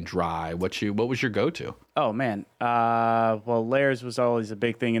warm, staying dry, what was your go-to? Oh, man. Well, layers was always a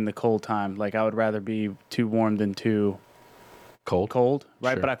big thing in the cold time. Like, I would rather be too warm than too cold,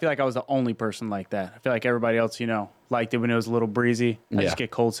 right? Sure. But I feel like I was the only person like that. I feel like everybody else, liked it when it was a little breezy. I Yeah. just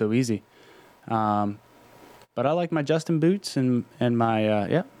get cold so easy. But I like my Justin boots and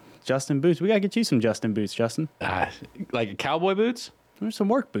my, Justin boots. We got to get you some Justin boots, Justin. Like cowboy boots? There's some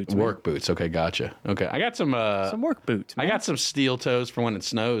work boots, man. Work boots. Okay, gotcha. Okay, I got some. Some work boots, I man. got some steel toes for when it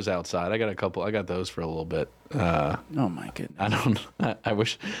snows outside. I got a couple. I got those for a little bit. Oh, my goodness. I don't. I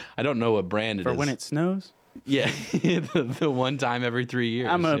wish. I don't know what brand it For is. when it snows? Yeah, the one time every 3 years.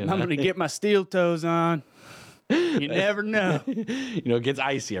 I'm gonna get my steel toes on. You never know. It gets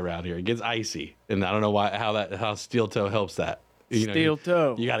icy around here. It gets icy, and I don't know how steel toe helps that. Steel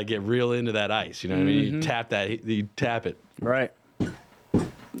toe. You got to get real into that ice. You know what I mean? You tap that. You tap it. Right.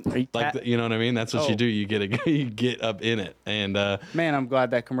 You know what I mean? That's what you do. You get up in it and Man, I'm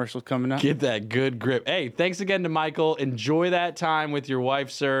glad that commercial's coming up. get that good grip. Hey, thanks again to Michael. Enjoy that time with your wife,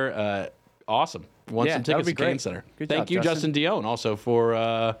 sir. Awesome. Won Yeah, some that would tickets be to Kane great. Center. Good Thank job, you, Justin. Justin Dion, also for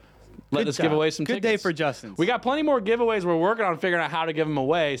letting us give job. away some Good tickets. day for Justin's. We got plenty more giveaways. We're working on figuring out how to give them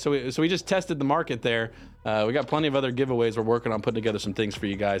away. So we just tested the market there. We got plenty of other giveaways. We're working on putting together some things for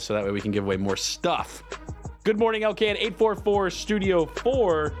you guys so that way we can give away more stuff. Good morning, LKN 844 Studio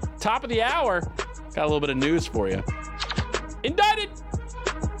 4. Top of the hour. Got a little bit of news for you. Indicted!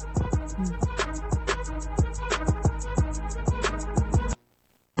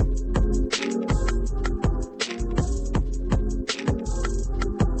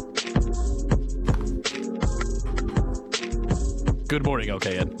 Good morning,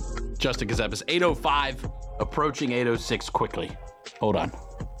 LKN. Justin Kazepis, 8:05, approaching 8:06 quickly. Hold on.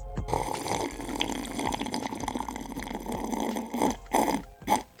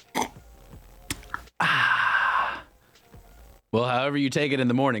 Well, however you take it in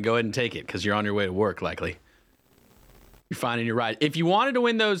the morning, go ahead and take it because you're on your way to work, likely. You're finding your ride. If you wanted to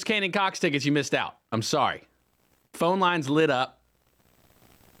win those Kane and Cox tickets, you missed out. I'm sorry. Phone lines lit up.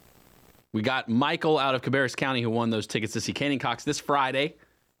 We got Michael out of Cabarrus County who won those tickets to see Kane and Cox this Friday,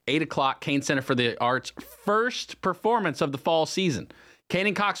 8 o'clock, Kane Center for the Arts, first performance of the fall season. Kane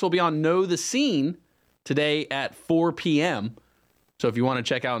and Cox will be on Know the Scene today at 4 p.m. So if you want to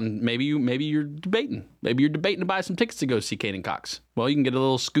check out, and maybe you're debating to buy some tickets to go see Kane and Cox. Well, you can get a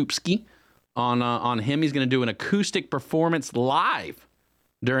little scoop ski on him. He's going to do an acoustic performance live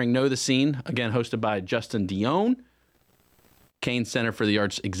during Know the Scene, again hosted by Justin Dion, Kane Center for the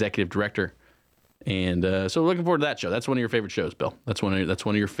Arts executive director. And so we're looking forward to that show. That's one of your favorite shows, Bill. That's one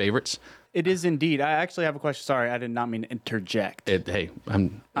of your favorites. It is indeed. I actually have a question. Sorry, I did not mean to interject. It's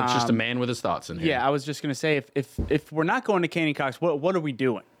just a man with his thoughts in here. Yeah, I was just gonna say if we're not going to Kane and Cox, what are we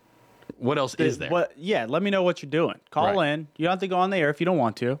doing? What else is there? Let me know what you're doing. Call Right. in. You don't have to go on the air if you don't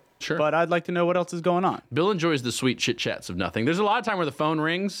want to. Sure. But I'd like to know what else is going on. Bill enjoys the sweet chit chats of nothing. There's a lot of time where the phone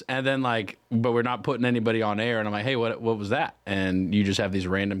rings and then but we're not putting anybody on air, and I'm like, hey, what was that? And you just have these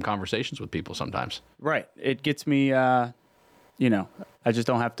random conversations with people sometimes. Right. It gets me. I just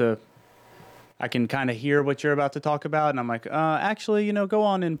don't have to. I can kind of hear what you're about to talk about, and I'm like, actually, go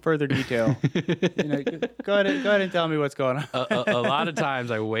on in further detail. Go ahead and tell me what's going on. A lot of times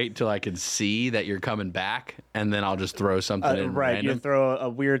I wait till I can see that you're coming back, and then I'll just throw something in Right, random. you throw a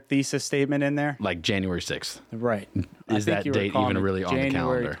weird thesis statement in there. Like January 6th. Right. Is that date even really on the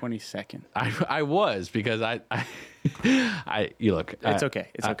calendar? January 22nd. I was, because you look. It's okay.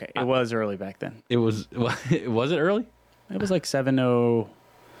 It's okay. It was early back then. It was it early? It was like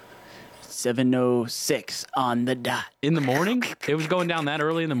 7:06 on the dot. In the morning? It was going down that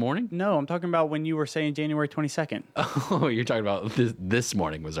early in the morning? No, I'm talking about when you were saying January 22nd. Oh, you're talking about this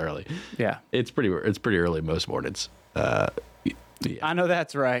morning was early. Yeah. It's pretty early most mornings. Yeah. I know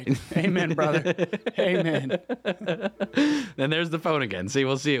that's right. Amen, brother. Amen. Then there's the phone again. See,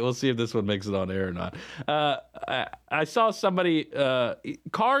 we'll see if this one makes it on air or not. I saw somebody.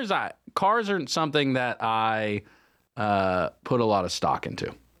 Cars aren't something that I put a lot of stock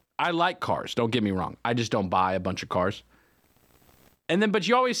into. I like cars. Don't get me wrong. I just don't buy a bunch of cars. But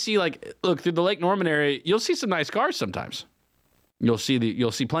you always see, look through the Lake Norman area. You'll see some nice cars sometimes. You'll see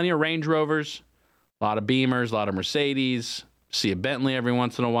plenty of Range Rovers, a lot of Beamers, a lot of Mercedes. See a Bentley every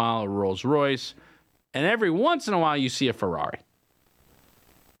once in a while, a Rolls Royce, and every once in a while you see a Ferrari.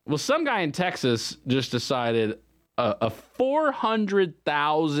 Well, some guy in Texas just decided a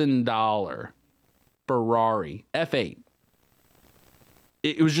 $400,000 Ferrari F8.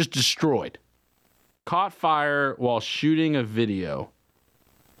 It was just destroyed. Caught fire while shooting a video.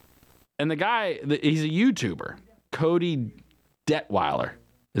 And the guy, he's a YouTuber. Cody Detweiler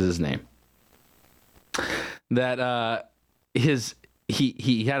is his name. That he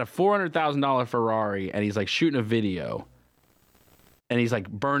had a $400,000 Ferrari, and he's shooting a video. And he's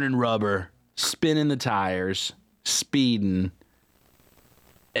burning rubber, spinning the tires, speeding.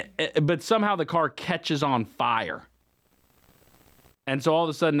 But somehow the car catches on fire. And so all of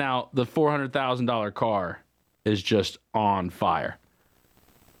a sudden now the $400,000 car is just on fire.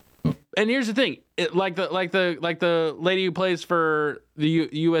 And here's the thing, like the lady who plays for the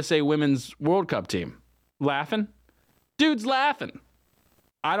USA Women's World Cup team, laughing. Dude's laughing.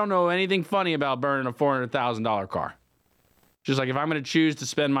 I don't know anything funny about burning a $400,000 car. Just if I'm going to choose to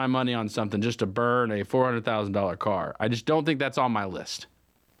spend my money on something just to burn a $400,000 car, I just don't think that's on my list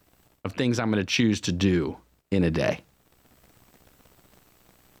of things I'm going to choose to do in a day.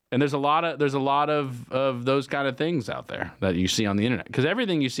 And there's a lot of those kind of things out there that you see on the internet, because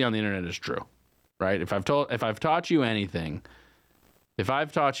everything you see on the internet is true, right? If I've taught you anything, if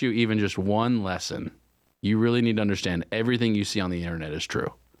I've taught you even just one lesson, you really need to understand everything you see on the internet is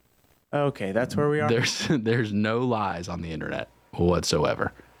true. Okay, that's where we are. There's no lies on the internet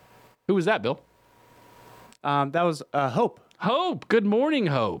whatsoever. Who was that, Bill? That was Hope. Hope. Good morning,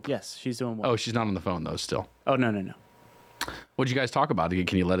 Hope. Yes, she's doing well. Oh, she's not on the phone though still. Oh, no. What'd you guys talk about?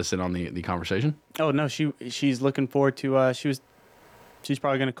 Can you let us in on the conversation? Oh no, she's looking forward to. She's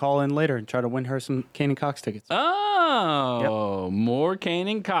probably going to call in later and try to win her some Kane and Cox tickets. Oh, yep. More Kane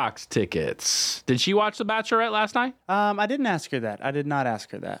and Cox tickets. Did she watch The Bachelorette last night? I didn't ask her that. I did not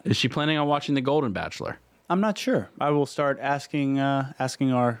ask her that. Is she planning on watching The Golden Bachelor? I'm not sure. I will start asking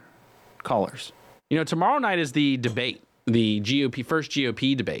our callers. Tomorrow night is the debate, the first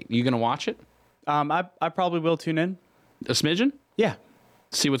GOP debate. You going to watch it? I probably will tune in. A smidgen? Yeah.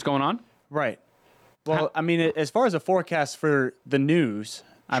 See what's going on? Right. Well, as far as a forecast for the news,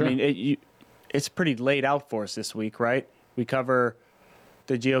 Sure. it's pretty laid out for us this week, right? We cover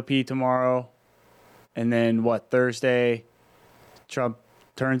the GOP tomorrow, and then Thursday, Trump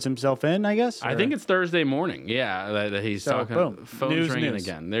turns himself in, I guess? I think it's Thursday morning. Yeah, that he's talking. Boom. Phone's ringing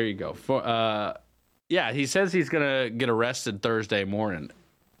again. There you go. Yeah, he says he's going to get arrested Thursday morning.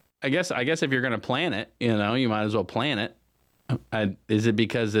 I guess if you're going to plan it, you might as well plan it. Is it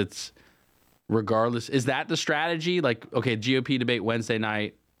because it's regardless? Is that the strategy? Like, okay, GOP debate Wednesday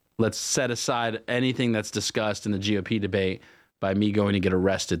night. Let's set aside anything that's discussed in the GOP debate by me going to get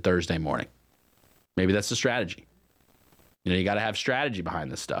arrested Thursday morning. Maybe that's the strategy. You got to have strategy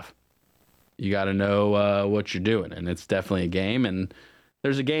behind this stuff. You got to know what you're doing, and it's definitely a game, and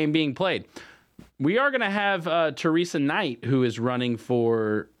there's a game being played. We are going to have Teresa Knight, who is running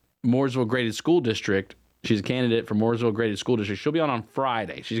for Mooresville Graded School District. She's a candidate for Mooresville Graded School District. She'll be on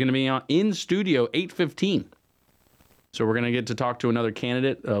Friday. She's going to be in studio 8:15. So we're going to get to talk to another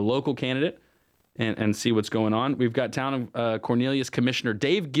candidate, a local candidate, and see what's going on. We've got Town of Cornelius Commissioner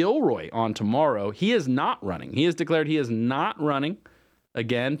Dave Gilroy on tomorrow. He is not running. He has declared he is not running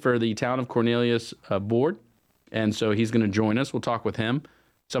again for the Town of Cornelius board. And so he's going to join us. We'll talk with him.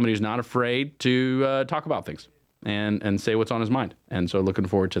 Somebody who's not afraid to talk about things and say what's on his mind. And so looking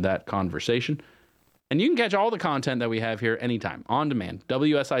forward to that conversation. And you can catch all the content that we have here anytime, on demand,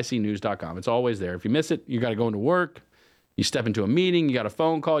 WSICnews.com. It's always there. If you miss it, you got to go into work, you step into a meeting, you got a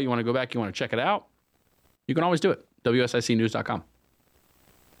phone call, you want to go back, you want to check it out, you can always do it, WSICnews.com.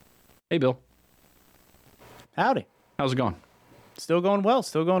 Hey, Bill. Howdy. How's it going? Still going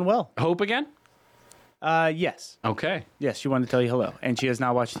well. Hope again? Yes. Okay. Yes, she wanted to tell you hello. And she has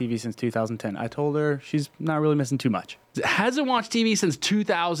not watched TV since 2010. I told her she's not really missing too much. Hasn't watched TV since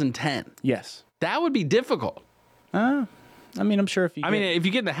 2010. Yes. That would be difficult. I'm sure if you if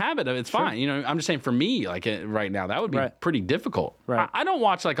you get in the habit of it, it's Sure. fine. I'm just saying for me, like right now, that would be pretty difficult. Right. I don't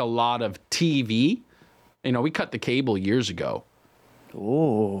watch like a lot of TV. We cut the cable years ago.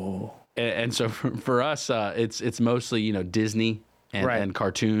 Oh. And so for us, it's mostly, Disney and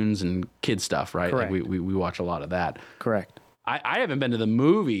cartoons and kid stuff, right? Correct. Like we watch a lot of that. Correct. I haven't been to the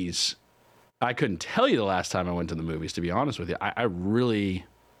movies. I couldn't tell you the last time I went to the movies, to be honest with you. I really,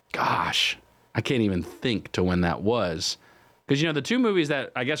 gosh, I can't even think to when that was. Because, the two movies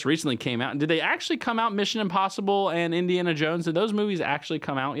that I guess recently came out, did they actually come out, Mission Impossible and Indiana Jones? Did those movies actually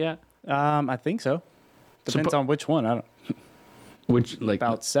come out yet? I think so. Depends on which one. I don't. Which, like,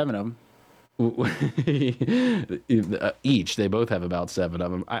 about 7 of them. Each. They both have about 7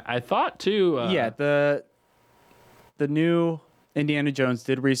 of them. I thought, too. The new Indiana Jones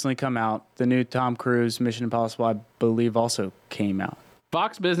did recently come out. The new Tom Cruise Mission Impossible, I believe, also came out.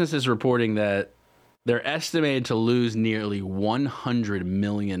 Fox Business is reporting that they're estimated to lose nearly $100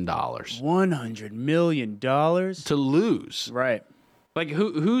 million. $100 million? To lose. Right. Like,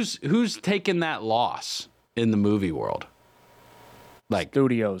 who's taking that loss in the movie world? Like,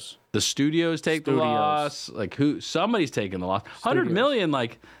 studios. The studios take the loss. Like, somebody's taking the loss. $100 million,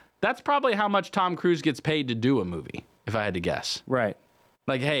 like, that's probably how much Tom Cruise gets paid to do a movie, if I had to guess. Right.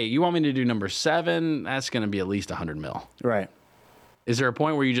 Like, hey, you want me to do number 7? That's going to be at least $100 million. Right. Is there a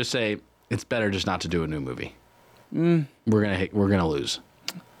point where you just say, it's better just not to do a new movie? We're gonna lose.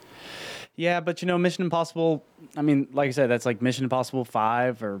 Yeah, but Mission Impossible. Like I said, that's like Mission Impossible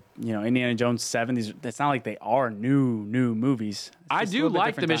 5 or Indiana Jones 7. It's not like they are new movies. I do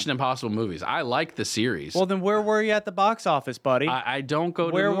like the Mission Impossible movies. I like the series. Well, then where were you at the box office, buddy? I don't go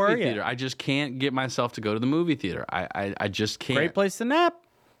to the movie theater. I just can't get myself to go to the movie theater. I just can't. Great place to nap.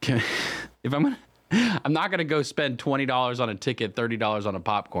 I'm not going to go spend $20 on a ticket, $30 on a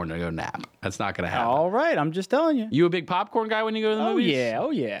popcorn to go nap. That's not going to happen. All right, I'm just telling you. You a big popcorn guy when you go to the movies?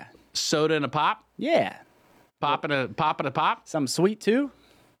 Oh yeah. Soda and a pop? Yeah. Pop and a pop? Something sweet too?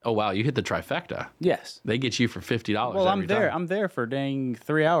 Oh wow, you hit the trifecta. Yes. They get you for $50. Well, every time. I'm there for dang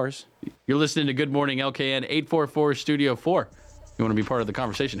 3 hours. You're listening to Good Morning LKN 844 Studio 4. You want to be part of the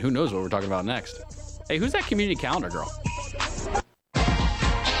conversation? Who knows what we're talking about next? Hey, who's that community calendar girl?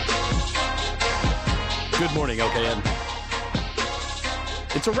 Good morning, LKN.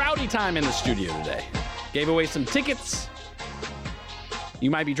 It's a rowdy time in the studio today. Gave away some tickets. You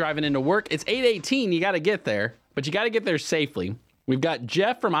might be driving into work. It's 8:18. You got to get there, but you got to get there safely. We've got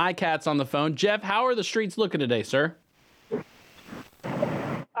Jeff from iCats on the phone. Jeff, how are the streets looking today, sir?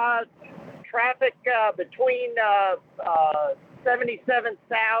 Traffic between 77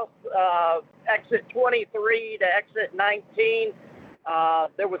 South, exit 23 to exit 19.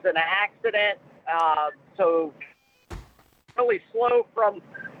 There was an accident. So really slow from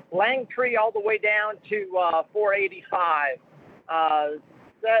Langtree all the way down to 485.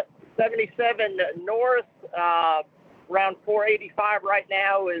 77 north, around 485 right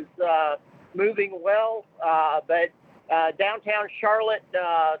now is moving well, but downtown Charlotte,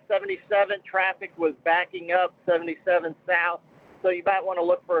 77 traffic was backing up 77 south, so you might want to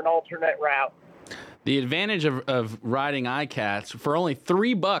look for an alternate route. The advantage of riding iCats, for only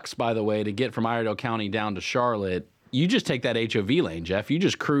 $3, by the way, to get from Iredell County down to Charlotte, you just take that HOV lane, Jeff. You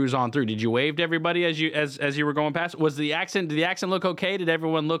just cruise on through. Did you wave to everybody as you were going past? Did the accent look okay? Did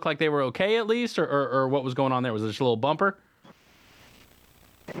everyone look like they were okay at least, or what was going on there? Was it just a little bumper?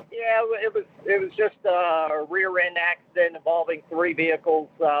 Yeah, it was just a rear end accident involving 3 vehicles.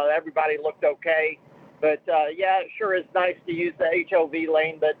 Everybody looked okay, but yeah, it sure is nice to use the HOV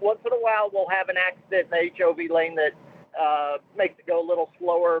lane. But once in a while, we'll have an accident in the HOV lane that makes it go a little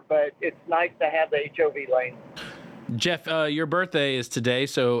slower. But it's nice to have the HOV lane. Jeff, your birthday is today,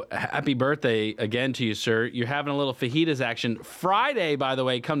 so happy birthday again to you, sir. You're having a little fajitas action. Friday, by the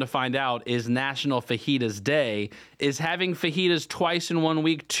way, come to find out, is National Fajitas Day. Is having fajitas twice in 1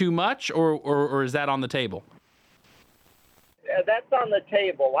 week too much, or is that on the table? That's on the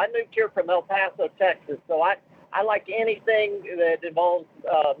table. I moved here from El Paso, Texas, so I like anything that involves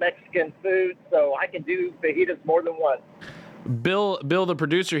Mexican food, so I can do fajitas more than once. Bill, the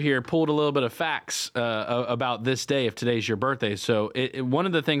producer here, pulled a little bit of facts about this day if today's your birthday. So one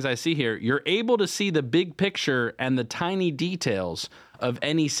of the things I see here, you're able to see the big picture and the tiny details of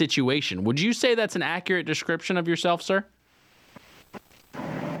any situation. Would you say that's an accurate description of yourself, sir?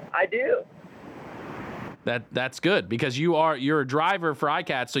 I do. That's good because you're a driver for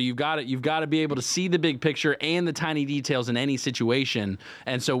iCats, so you've got to be able to see the big picture and the tiny details in any situation.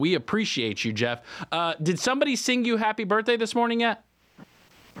 And so we appreciate you, Jeff. Did somebody sing you happy birthday this morning yet?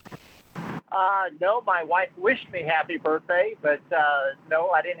 No, my wife wished me happy birthday, but no,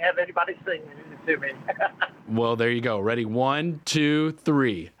 I didn't have anybody sing to me. Well, there you go. Ready? 1, 2,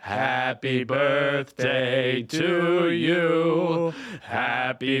 3. Happy birthday to you.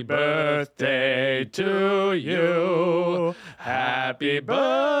 Happy birthday to you. Happy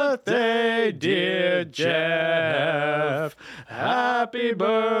birthday, dear Jeff. Happy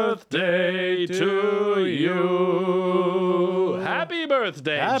birthday to you. Happy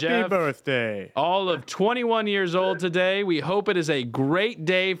birthday, Jeff. Happy birthday. All of 21 years old today. We hope it is a great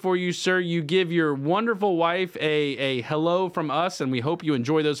day for you, sir. You give your wonderful wife a hello from us, and we hope you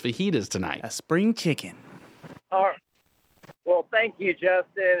enjoy those fajitas tonight. A spring chicken. All right. Well, thank you,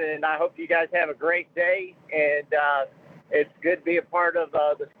 Justin, and I hope you guys have a great day. And it's good to be a part of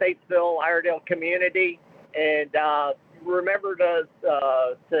the Statesville, Iredell community. And remember to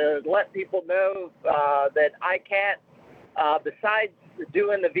let people know that ICAT, besides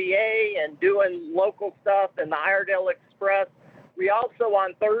doing the VA and doing local stuff and the Iredell Express, we also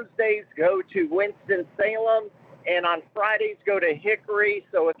on Thursdays go to Winston-Salem, and on Fridays go to Hickory.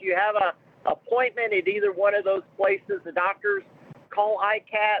 So if you have an appointment at either one of those places, the doctors, call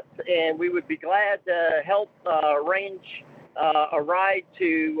ICATS, and we would be glad to help arrange a ride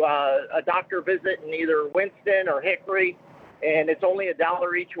to a doctor visit in either Winston or Hickory, and it's only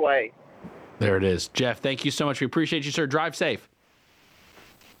 $1 each way. There it is. Jeff, thank you so much. We appreciate you, sir. Drive safe.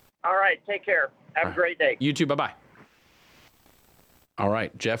 All right. Take care. Have a great day. You too. Bye-bye. All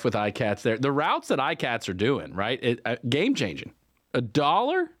right. Jeff with iCats there. The routes that iCats are doing, right? Game-changing.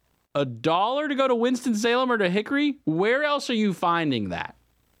 $1? $1 to go to Winston-Salem or to Hickory? Where else are you finding that?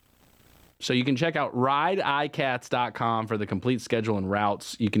 So you can check out rideicats.com for the complete schedule and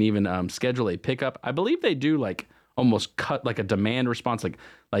routes. You can even schedule a pickup. I believe they do almost cut like a demand response,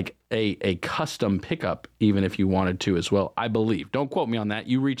 like a custom pickup, even if you wanted to as well, I believe. Don't quote me on that.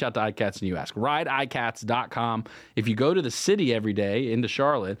 You reach out to iCats and you ask. Rideicats.com. If you go to the city every day into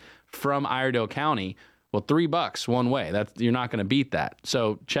Charlotte from Iredell County, well, $3 one way. You're not going to beat that.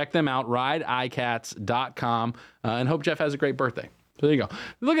 So check them out, rideicats.com, and hope Jeff has a great birthday. So there you go.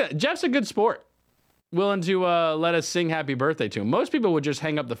 Look at Jeff's a good sport, willing to let us sing happy birthday to him. Most people would just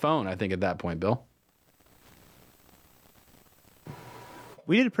hang up the phone, I think, at that point, Bill.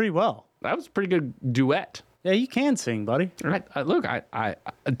 We did pretty well. That was a pretty good duet. Yeah, you can sing, buddy. Right. Look, I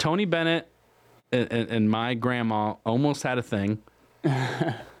Tony Bennett and my grandma almost had a thing,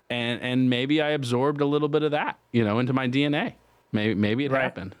 and maybe I absorbed a little bit of that, into my DNA. Maybe it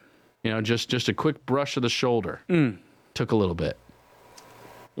happened. Just a quick brush of the shoulder. Took a little bit.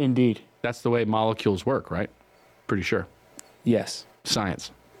 Indeed. That's the way molecules work, right? Pretty sure. Yes.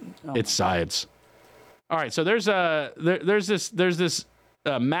 Science. It's science. All right. So there's this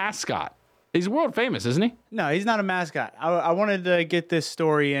mascot. He's world famous, isn't he? No, he's not a mascot. I wanted to get this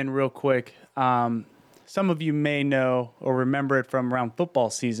story in real quick. Some of you may know or remember it from around football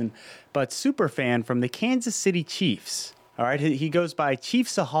season, but Superfan from the Kansas City Chiefs. All right, he goes by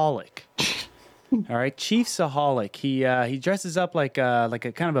Chiefsaholic. All right, Chiefsaholic. He dresses up like a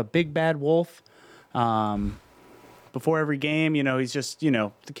kind of a big bad wolf. Before every game, he's just,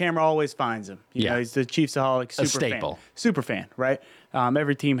 the camera always finds him. He's the Chiefsaholic super fan, right?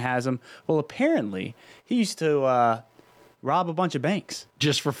 Every team has him. Well, apparently, he used to rob a bunch of banks.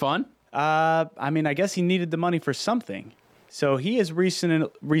 Just for fun? I mean, I guess he needed the money for something. So he has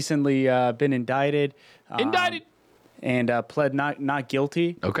recently been indicted. Indicted. And pled not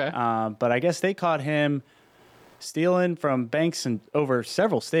guilty. Okay. But I guess they caught him stealing from banks in over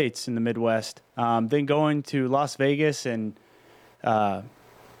several states in the Midwest, then going to Las Vegas and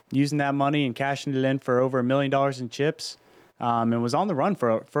using that money and cashing it in for over $1 million in chips, and was on the run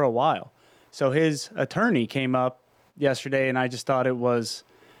for a while. So his attorney came up yesterday, and I just thought it was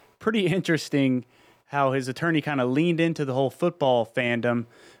pretty interesting how his attorney kind of leaned into the whole football fandom.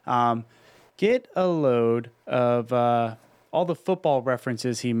 Get a load of all the football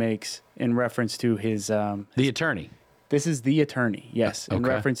references he makes in reference to his... the attorney. This is the attorney, yes, in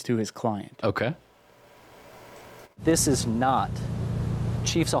Okay. reference to his client. Okay. This is not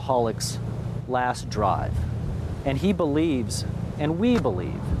Chiefsaholic's last drive. And he believes, and we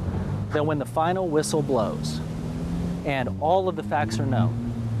believe, that when the final whistle blows and all of the facts are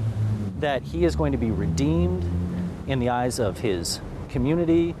known, that he is going to be redeemed in the eyes of his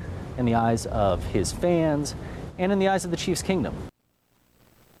community, in the eyes of his fans, and in the eyes of the Chiefs' kingdom.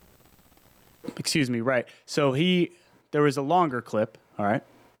 Excuse me, right. So there was a longer clip, all right?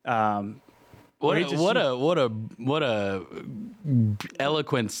 What he just- a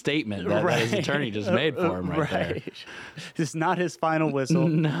eloquent statement that his attorney just made for him right there. This is not his final whistle.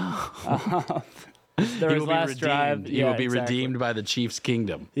 No. There He was will be last redeemed. drive. He Yeah, will be exactly. redeemed by the Chiefs'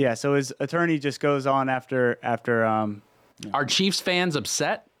 kingdom. Yeah, so his attorney just goes on after Are Chiefs fans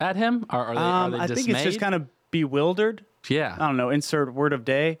upset at him? Are they I dismayed? think it's just kind of bewildered. Yeah. I don't know, insert word of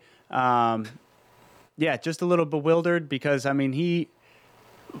day. Yeah, just a little bewildered because,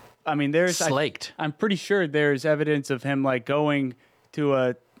 there's... Slaked. I'm pretty sure there's evidence of him, like, going to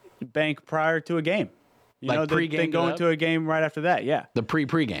a bank prior to a game. Like pre-game then going to to a game right after that, yeah. The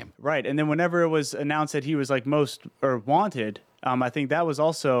pre-game. Right, and then whenever it was announced that he was, like, wanted, I think that was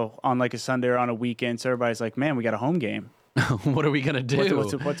also on, like, a Sunday or on a weekend, so everybody's like, man, we got a home game. What are we going to do?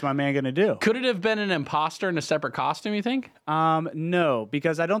 What's my man going to do? Could it have been an imposter in a separate costume, you think? No,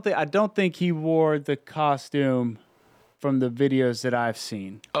 because I don't think he wore the costume from the videos that I've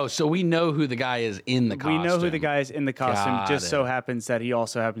seen. Oh, so we know who the guy is in the costume. We know who the guy is in the costume. Got Just it. so happens that he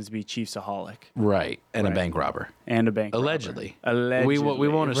also happens to be Chiefsaholic Right, and a Right. bank robber. and a bank robber. Allegedly. Allegedly. We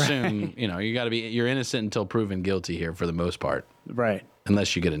won't right. assume, you're innocent until proven guilty here for the most part, Right,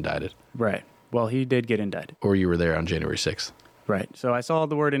 unless you get indicted right. Well, he did get indicted. or you were there on January 6th. Right. So I saw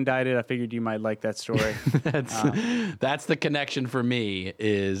the word indicted. I figured you might like that story. That's the connection for me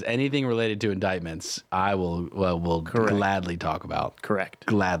is anything related to indictments, I will gladly talk about. Correct.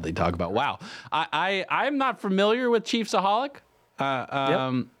 Gladly talk about. Wow. I'm not familiar with Chiefsaholic.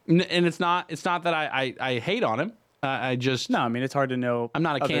 And it's not that I hate on him. I just No, it's hard to know. I'm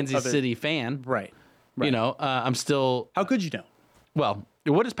not a other- Kansas City fan. Right. I'm still How could you know? well.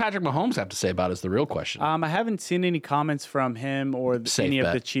 What does Patrick Mahomes have to say about it is the real question. I haven't seen any comments from him or Safe any bet.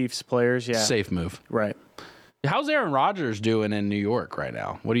 of the Chiefs players. Yeah. Safe move. Right. How's Aaron Rodgers doing in New York right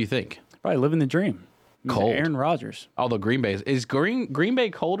now? What do you think? Probably living the dream. Cold. Aaron Rodgers. Although Green Bay is Green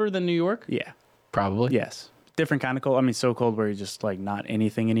Bay colder than New York? Yeah. Probably. Yes. Different kind of cold. So cold where he's just like not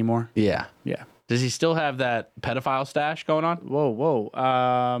anything anymore. Yeah. Yeah. Does he still have that pedophile stash going on?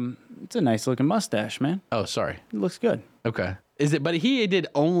 Whoa. It's a nice looking mustache, man. Oh, sorry. It looks good. Okay. Is it? But he did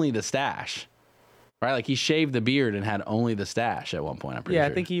only the stash, right? Like he shaved the beard and had only the stash at one point. I'm pretty Yeah,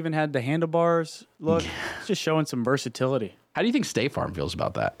 sure. I think he even had the handlebars look. It's just showing some versatility. How do you think State Farm feels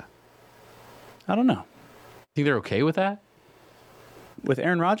about that? I don't know. Think they're okay with that? With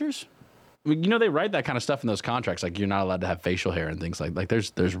Aaron Rodgers? They write that kind of stuff in those contracts. Like you're not allowed to have facial hair and things like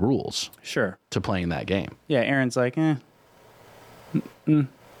there's rules Sure. to playing that game. Yeah, Aaron's like, You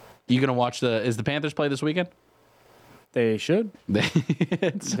gonna watch is the Panthers play this weekend? they should.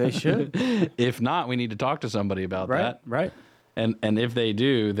 They should. If not, we need to talk to somebody about Right, that. right. And if they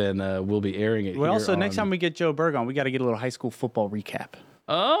do, then we'll be airing it. Well, here also, next on- time we get Joe Berg on, we got to get a little high school football recap.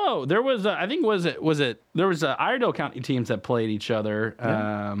 Oh, there was I think was it there was Iredell County teams that played each other,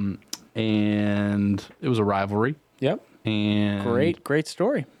 and it was a rivalry. Yep. And Great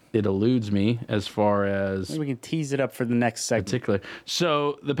story. It eludes me as far as Maybe we can tease it up for the next segment. particular.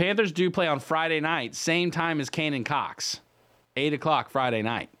 So the Panthers do play on Friday night, same time as Canaan Cox, 8:00 Friday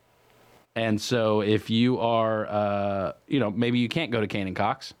night. And so if you are, maybe you can't go to Canaan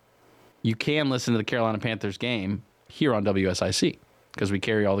Cox, you can listen to the Carolina Panthers game here on WSIC because we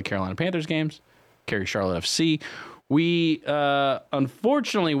carry all the Carolina Panthers games, carry Charlotte FC. We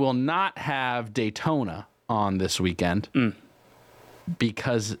unfortunately will not have Daytona on this weekend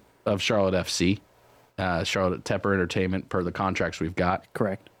because of Charlotte FC. Charlotte Tepper Entertainment, per the contracts we've got,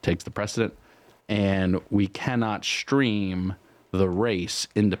 Correct. takes the precedent. And we cannot stream the race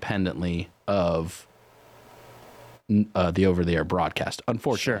independently of the over-the-air broadcast.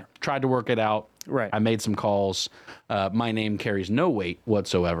 Unfortunately, tried to work it out. Right. I made some calls. My name carries no weight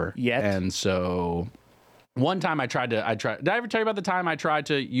whatsoever. Yet. And so one time I tried. Did I ever tell you about the time I tried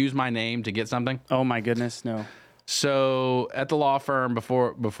to use my name to get something? Oh my goodness, no. So at the law firm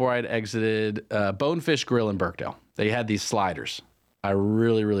before I'd exited, Bonefish Grill in Birkdale, they had these sliders. I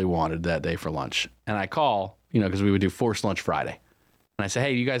really, really wanted that day for lunch. And I call, because we would do Forced Lunch Friday. And I say,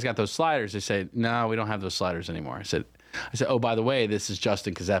 hey, you guys got those sliders? They say, no, we don't have those sliders anymore. I said, oh, by the way, this is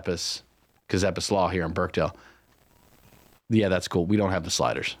Justin Kazepis Law here in Birkdale. Yeah, that's cool. We don't have the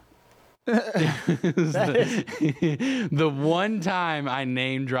sliders. The one time I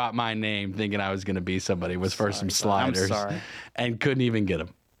name dropped my name thinking I was going to be somebody was for some sliders. I'm sorry. And couldn't even get them.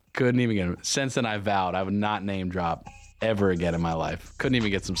 Since then, I vowed I would not name drop ever again in my life. Couldn't even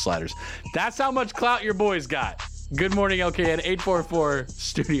get some sliders. That's how much clout your boys got. Good morning, LKN 844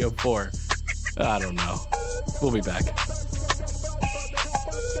 Studio 4. I don't know. We'll be back.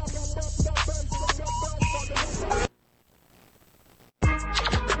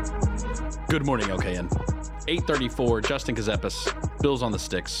 Good morning, LKN. 834, Justin Kazepis, Bills on the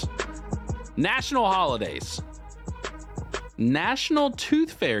Sticks. National holidays. National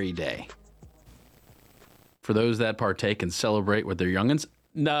Tooth Fairy Day. For those that partake and celebrate with their youngins.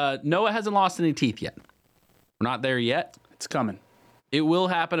 Noah hasn't lost any teeth yet. We're not there yet. It's coming. It will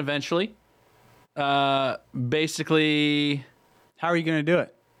happen eventually. Basically... How are you going to do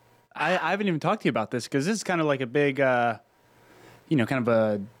it? I haven't even talked to you about this because this is kind of like a big, kind of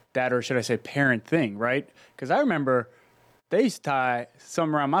a dad, or should I say parent thing, right? Because I remember they used to tie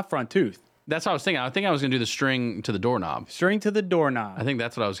something around my front tooth. That's what I was thinking. I think I was going to do the string to the doorknob. String to the doorknob. I think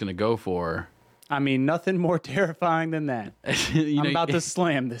that's what I was going to go for. I mean, nothing more terrifying than that. I'm about to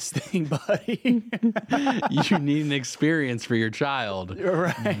slam this thing, buddy. You need an experience for your child.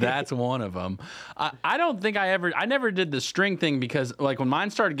 Right. That's one of them. I don't think I never did the string thing because, like, when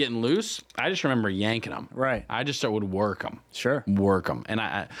mine started getting loose, I just remember yanking them. Right. I just would work them. Sure. Work them. And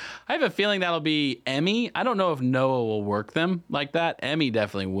I have a feeling that'll be Emmy. I don't know if Noah will work them like that. Emmy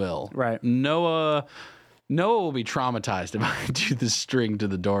definitely will. Right. Noah will be traumatized if I do the string to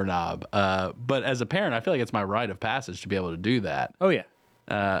the doorknob. But as a parent, I feel like it's my rite of passage to be able to do that. Oh, yeah.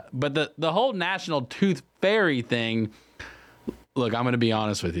 But the whole National Tooth Fairy thing, look, I'm going to be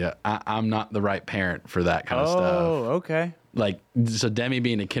honest with you. I'm not the right parent for that kind of stuff. Oh, okay. Like, so Demi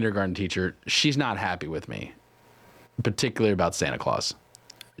being a kindergarten teacher, she's not happy with me, particularly about Santa Claus.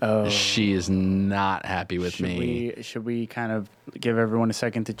 Oh. She is not happy with me. Should we kind of give everyone a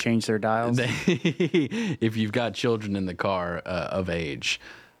second to change their dials? If you've got children in the car of age,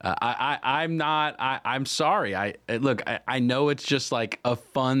 I'm not. I'm sorry. I know it's just like a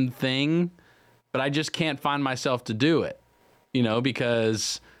fun thing, but I just can't find myself to do it.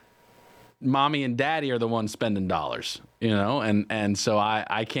 Because mommy and daddy are the ones spending dollars. And so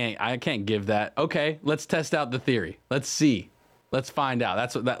I can't give that. Okay, let's test out the theory. Let's see. Let's find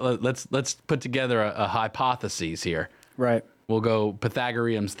out. Let's put together a hypothesis here. Right. We'll go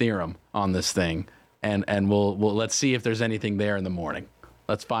Pythagorean's theorem on this thing, and we'll let's see if there's anything there in the morning.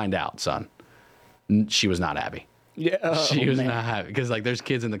 Let's find out, son. She was not happy. Yeah, she was not happy because there's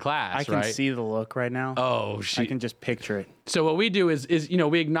kids in the class. I can see the look right now. Oh, I can just picture it. So what we do is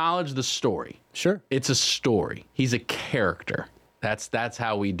we acknowledge the story. Sure. It's a story. He's a character. That's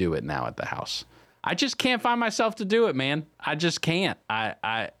how we do it now at the house. I just can't find myself to do it, man. I just can't.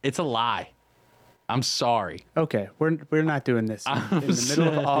 It's a lie. I'm sorry. Okay, we're not doing this in the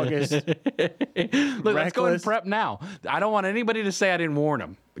middle of August. Look, let's go and prep now. I don't want anybody to say I didn't warn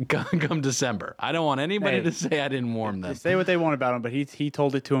them come December. I don't want anybody to say I didn't warn them. They say what they want about him, but he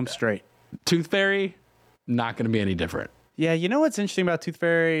told it to him straight. Tooth Fairy, not going to be any different. Yeah, you know what's interesting about Tooth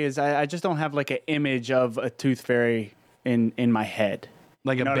Fairy is I just don't have an image of a Tooth Fairy in my head.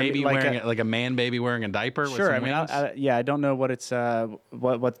 Like a baby wearing a man baby wearing a diaper. Sure, with some wings? I don't know what it's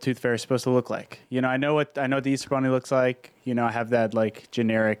what the Tooth Fairy is supposed to look like. I know what the Easter Bunny looks like. I have that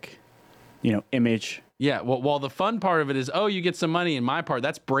generic, image. Yeah, well, the fun part of it is, you get some money. In my part,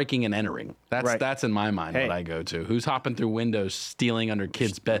 that's breaking and entering. That's in my mind what I go to. Who's hopping through windows, stealing under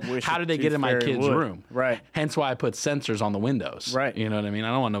kids' bed? How did they get in my kid's room? Right. Hence why I put sensors on the windows. Right. You know what I mean? I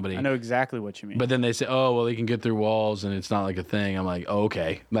don't want nobody. I know exactly what you mean. But then they say, they can get through walls and it's not like a thing. I'm like,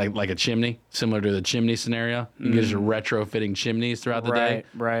 okay. Like a chimney, similar to the chimney scenario. You get your retrofitting chimneys throughout the day.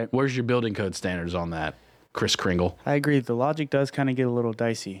 Right. Where's your building code standards on that? Chris Kringle. I agree. The logic does kind of get a little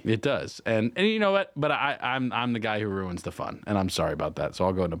dicey. It does. And you know what? But I'm the guy who ruins the fun. And I'm sorry about that. So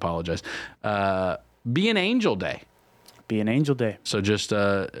I'll go ahead and apologize. Be an angel day. Be an angel day. So just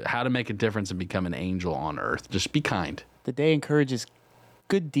how to make a difference and become an angel on earth. Just be kind. The day encourages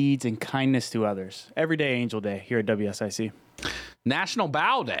good deeds and kindness to others. Everyday Angel Day here at WSIC. National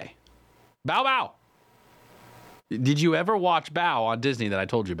Bow Day. Bow Bow. Did you ever watch Bow on Disney that I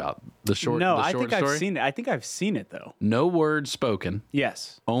told you about? The short No, the I short think story? I've seen it. I think I've seen it, though. No words spoken.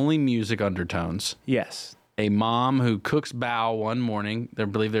 Yes. Only music undertones. Yes. A mom who cooks bao one morning. They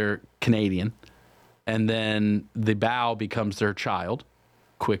believe they're Canadian. And then the bao becomes their child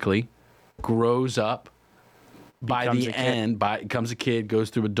quickly, grows up. By Becomes the a kid. end, becomes a kid, goes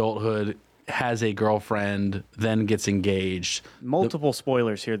through adulthood, has a girlfriend, then gets engaged. Multiple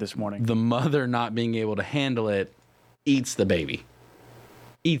spoilers here this morning. The mother, not being able to handle it, eats the baby,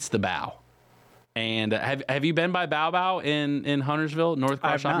 eats the bao. And have you been by Bao Bao in Huntersville, North I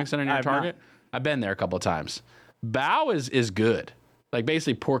Cross have Shopping not. Center I near have Target? I've been there a couple of times. Bao is good. Like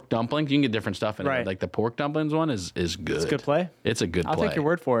basically pork dumplings. You can get different stuff in it. Right. Like the pork dumplings one is good. It's a good play. It's a good I'll play. take your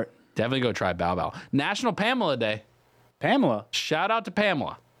word for it. Definitely go try Bao Bao. National Pamela Day. Pamela. Shout out to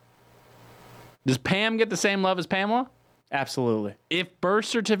Pamela. Does Pam get the same love as Pamela? Absolutely. If birth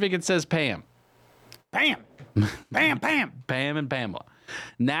certificate says Pam. Pam. Pam. Pam. Pam and Pamela.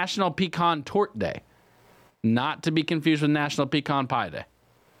 National Pecan Torte Day. Not to be confused with National Pecan Pie Day.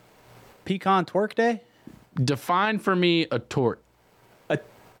 Pecan Twerk Day? Define for me a tort. A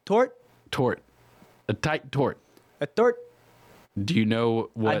tort? Tort. A tight tort. A tort? Do you know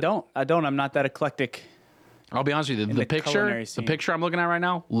what? I don't. I'm not that eclectic. I'll be honest with you. The culinary the scene. picture I'm looking at right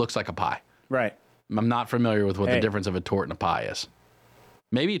now looks like a pie. Right. I'm not familiar with what the Hey. difference of a tort and a pie is.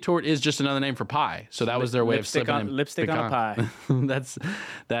 Maybe a tort is just another name for pie. So that was their way of Lipstick slipping on- in lipstick on a pecan.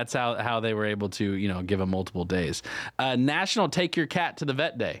 that's how they were able to give them multiple days. National Take Your Cat to the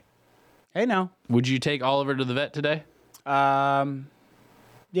Vet Day. Hey, now. Would you take Oliver to the vet today?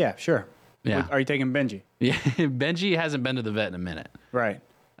 Yeah, sure. Yeah. Are you taking Benji? Yeah, Benji hasn't been to the vet in a minute. Right.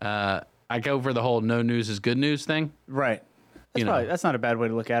 I go for the whole no news is good news thing. Right. You know. That's not a bad way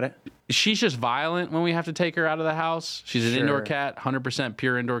to look at it. She's just violent when we have to take her out of the house. She's an Sure. indoor cat, 100%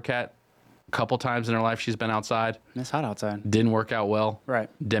 pure indoor cat. A couple times in her life she's been outside. It's hot outside. Didn't work out well. Right.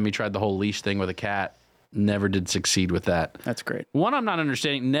 Demi tried the whole leash thing with a cat. Never did succeed with that. That's great. One I'm not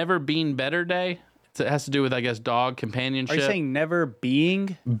understanding, Never Been Better Day. It has to do with, I guess, dog companionship. Are you saying never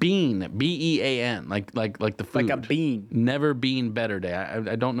being? Bean, B-E-A-N, like the food. Like a bean. Never Been Better Day.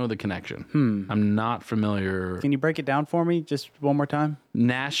 I don't know the connection. I'm not familiar. Can you break it down for me just one more time?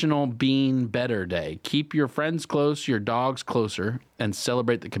 National Bean Better Day. Keep your friends close, your dogs closer, and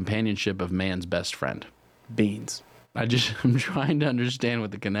celebrate the companionship of man's best friend. Beans. I'm trying to understand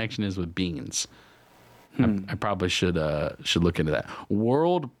what the connection is with beans. I probably should look into that.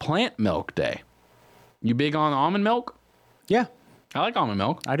 World Plant Milk Day. You big on almond milk? Yeah, I like almond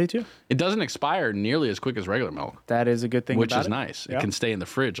milk. I do too. It doesn't expire nearly as quick as regular milk, That is a good thing which about is it. nice. Yeah. It can stay in the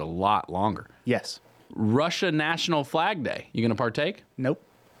fridge a lot longer. Yes. Russia National Flag Day. You gonna partake? Nope.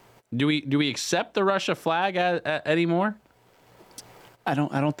 Do we accept the Russia flag anymore? I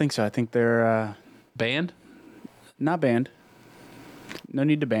don't think so. I think they're Banned? not banned. No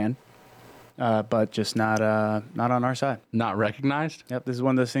need to ban. But just not on our side. Not recognized? Yep, this is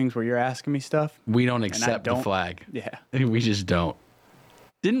one of those things where you're asking me stuff. We don't accept the don't. flag. Yeah. We just don't.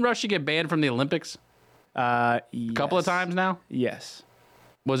 Didn't Russia get banned from the Olympics a couple of times now? Yes.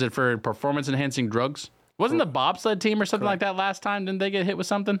 Was it for performance enhancing drugs? Wasn't the bobsled team or something like that last time? Didn't they get hit with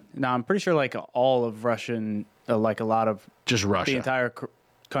something? No, I'm pretty sure like all of Russian, like a lot of Just Russia. the entire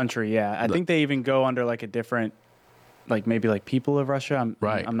country. Yeah, I think they even go under like a different, like maybe like people of Russia.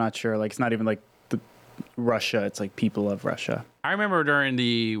 Right. I'm not sure. Like it's not even like the Russia. It's like people of Russia. I remember during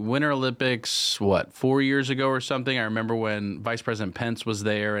the Winter Olympics, 4 years ago or something, I remember when Vice President Pence was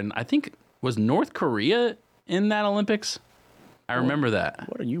there, and I think, was North Korea in that Olympics? I remember that.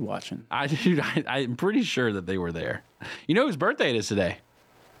 What are you watching? I'm pretty sure that they were there. You know whose birthday it is today?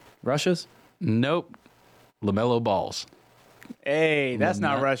 Russia's? Nope. LaMelo Ball's. Hey, that's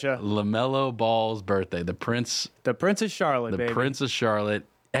not Russia. LaMelo Ball's birthday. The Prince The Prince of Charlotte, baby. Prince of Charlotte.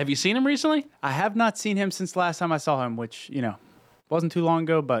 Have you seen him recently? I have not seen him since last time I saw him, which, wasn't too long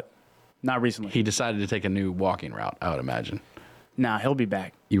ago, but not recently. He decided to take a new walking route, I would imagine. Nah, he'll be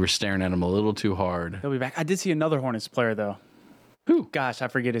back. You were staring at him a little too hard. He'll be back. I did see another Hornets player, though. Who? Gosh, I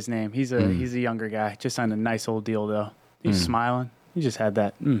forget his name. He's a younger guy. Just signed a nice old deal, though. He's smiling. He just had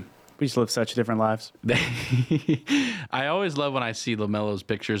that. We just live such different lives. I always love when I see LaMelo's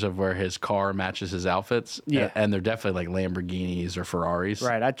pictures of where his car matches his outfits. Yeah. And they're definitely like Lamborghinis or Ferraris.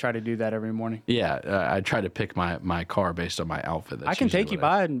 Right. I try to do that every morning. Yeah. I try to pick my car based on my outfit. That's I can usually take you what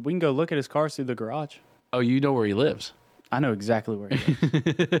by and we can go look at his cars through the garage. Oh, you know where he lives? I know exactly where he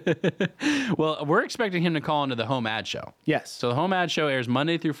is. Well, we're expecting him to call into the Home Ad Show. Yes. So the Home Ad Show airs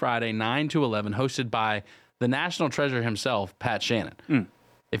Monday through Friday, 9 to 11, hosted by the national treasure himself, Pat Shannon.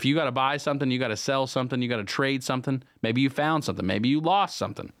 If you got to buy something, you got to sell something, you got to trade something, maybe you found something, maybe you lost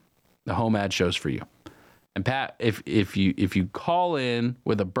something, the Home Ad show's for you. And Pat, if you call in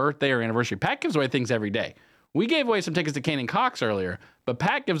with a birthday or anniversary, Pat gives away things every day. We gave away some tickets to Kane and Cox earlier, but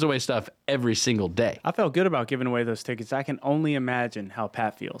Pat gives away stuff every single day. I felt good about giving away those tickets. I can only imagine how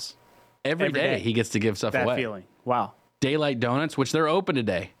Pat feels. Every day he gets to give stuff away. That feeling. Wow. Daylight Donuts, which they're open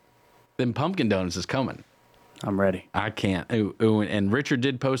today. Then Pumpkin Donuts is coming. I'm ready. I can't. Ooh, and Richard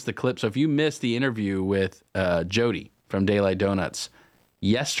did post the clip. So if you missed the interview with Jody from Daylight Donuts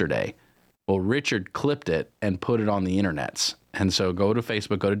yesterday, well, Richard clipped it and put it on the internets. And so go to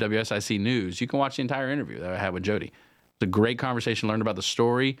Facebook, go to WSIC News. You can watch the entire interview that I had with Jody. It's a great conversation. Learned about the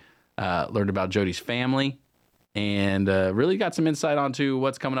story, learned about Jody's family, and really got some insight onto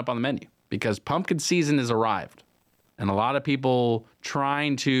what's coming up on the menu. Because pumpkin season has arrived. And a lot of people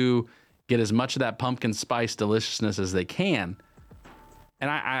trying to get as much of that pumpkin spice deliciousness as they can. And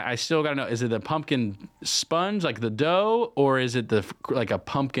I still got to know, is it the pumpkin sponge, like the dough, or is it like a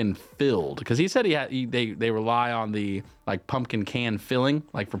pumpkin filled? Because he said they rely on the like pumpkin can filling,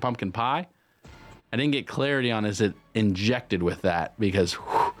 like for pumpkin pie. I didn't get clarity on, is it injected with that? Because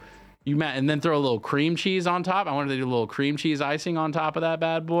and then throw a little cream cheese on top. I wanted to do a little cream cheese icing on top of that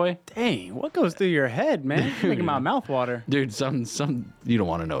bad boy. Dang, what goes through your head, man? You're making my mouth water. Dude, some you don't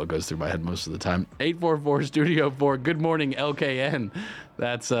want to know what goes through my head most of the time. 844-STUDIO-4. Good morning, LKN.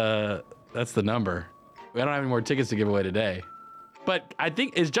 That's the number. I don't have any more tickets to give away today. But I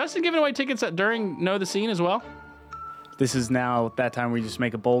think, is Justin giving away tickets during Know the Scene as well? This is now that time where you just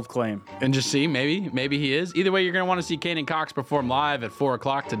make a bold claim. And just see, maybe he is. Either way, you're going to want to see Kane and Cox perform live at 4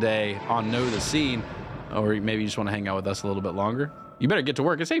 o'clock today on Know the Scene. Or maybe you just want to hang out with us a little bit longer. You better get to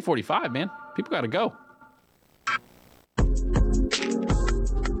work. It's 8:45, man. People got to go.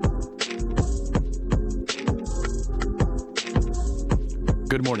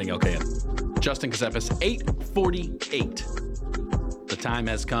 Good morning, LKN. Justin Kazepis, 8:48. The time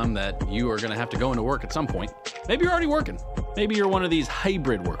has come that you are going to have to go into work at some point. Maybe you're already working. Maybe you're one of these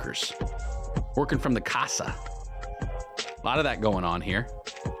hybrid workers, working from the casa. A lot of that going on here.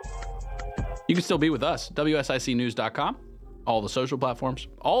 You can still be with us, WSICnews.com, all the social platforms,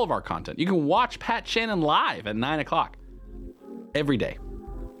 all of our content. You can watch Pat Shannon live at 9 o'clock every day,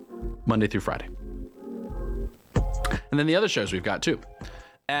 Monday through Friday. And then the other shows we've got too.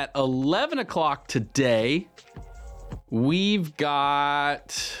 At 11 o'clock today, we've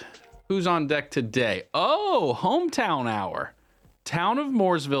got... Who's on deck today? Oh, Hometown Hour. Town of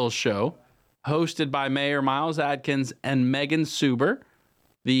Mooresville show, hosted by Mayor Miles Adkins and Megan Suber,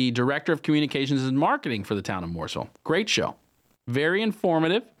 the Director of Communications and Marketing for the town of Mooresville. Great show. Very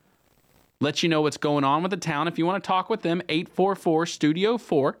informative. Let you know what's going on with the town. If you want to talk with them,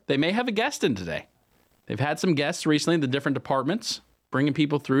 844-STUDIO-4. They may have a guest in today. They've had some guests recently in the different departments, bringing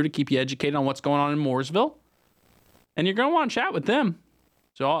people through to keep you educated on what's going on in Mooresville. And you're going to want to chat with them.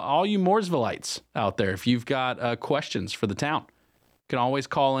 So all you Mooresvilleites out there, if you've got questions for the town, you can always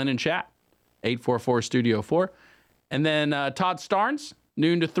call in and chat, 844-STUDIO-4. And then Todd Starnes,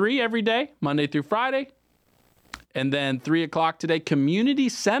 noon to 3 every day, Monday through Friday. And then 3 o'clock today, Community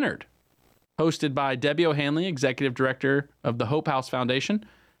Centered, hosted by Debbie O'Hanley, Executive Director of the Hope House Foundation.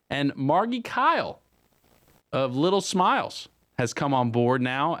 And Margie Kyle of Little Smiles has come on board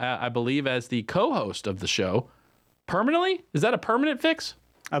now, I believe, as the co-host of the show. Permanently? Is that a permanent fix?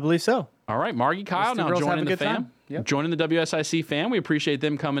 I believe so. All right, Margie Kyle now joining the fam. Yep. Joining the WSIC fam. We appreciate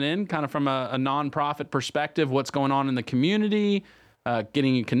them coming in kind of from a nonprofit perspective, what's going on in the community,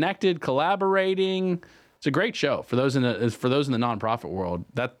 getting you connected, collaborating. It's a great show for those in the nonprofit world.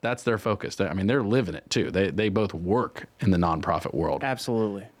 That's their focus. I mean, they're living it too. They both work in the nonprofit world.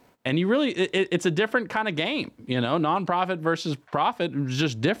 Absolutely. And you really, it's a different kind of game, nonprofit versus profit is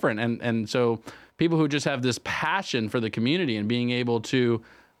just different. And so people who just have this passion for the community and being able to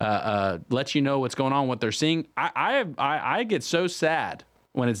let you know what's going on, what they're seeing. I get so sad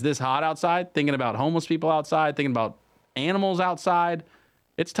when it's this hot outside, thinking about homeless people outside, thinking about animals outside.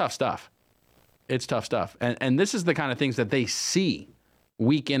 It's tough stuff. It's tough stuff. And this is the kind of things that they see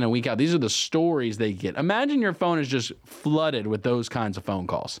week in and week out. These are the stories they get. Imagine your phone is just flooded with those kinds of phone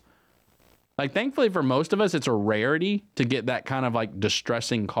calls. Like, thankfully for most of us, it's a rarity to get that kind of like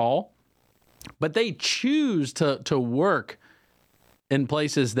distressing call. But they choose to work in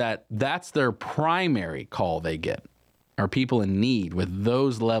places that's their primary call they get, are people in need with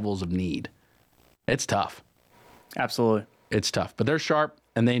those levels of need. It's tough. Absolutely. It's tough, but they're sharp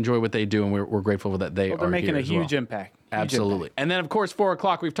and they enjoy what they do, and we're grateful that they're making here a as huge well. impact. Absolutely. And then, of course, 4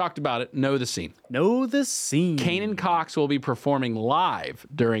 o'clock, we've talked about it, Know the Scene. Know the Scene. Kanan Cox will be performing live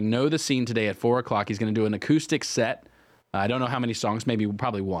during Know the Scene today at 4 o'clock. He's going to do an acoustic set. I don't know how many songs,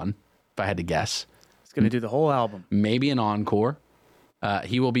 probably one, if I had to guess. He's going to do the whole album. Maybe an encore.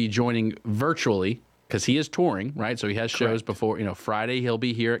 He will be joining virtually because he is touring, right? So he has shows before, Friday he'll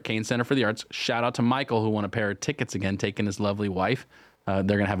be here at Cain Center for the Arts. Shout out to Michael, who won a pair of tickets again, taking his lovely wife. They're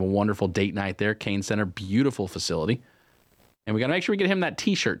going to have a wonderful date night there. Cain Center, beautiful facility. And we got to make sure we get him that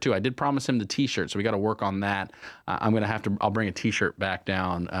T-shirt, too. I did promise him the T-shirt, so we got to work on that. I'll bring a T-shirt back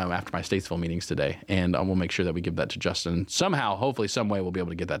down after my Statesville meetings today, and we'll make sure that we give that to Justin. Somehow, hopefully, some way, we'll be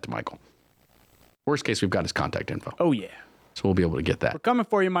able to get that to Michael. Worst case, we've got his contact info. Oh, yeah. So we'll be able to get that. We're coming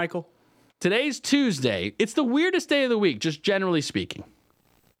for you, Michael. Today's Tuesday. It's the weirdest day of the week, just generally speaking.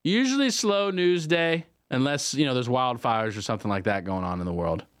 Usually slow news day, unless, there's wildfires or something like that going on in the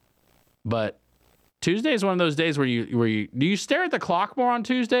world. But Tuesday is one of those days where you do you stare at the clock more on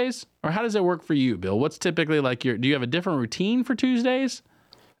Tuesdays? Or how does it work for you, Bill? What's typically like do you have a different routine for Tuesdays?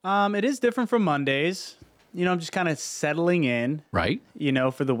 It is different from Mondays. I'm just kind of settling in. Right.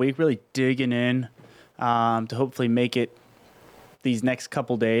 For the week, really digging in to hopefully make it these next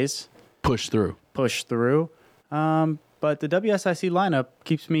couple days. Push through. But the WSIC lineup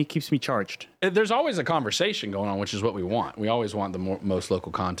keeps me charged. There's always a conversation going on, which is what we want. We always want the most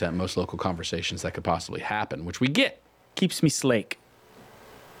local content, most local conversations that could possibly happen, which we get. Keeps me slake.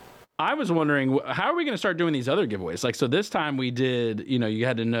 I was wondering, how are we going to start doing these other giveaways? So this time we did, you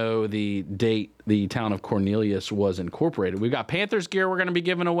had to know the date the town of Cornelius was incorporated. We've got Panthers gear we're going to be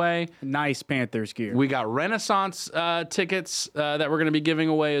giving away. Nice Panthers gear. We got Renaissance tickets that we're going to be giving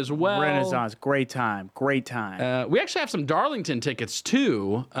away as well. Renaissance, great time. We actually have some Darlington tickets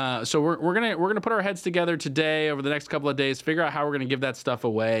too. So we're gonna put our heads together today over the next couple of days, figure out how we're going to give that stuff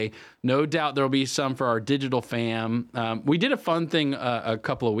away. No doubt there will be some for our digital fam. We did a fun thing a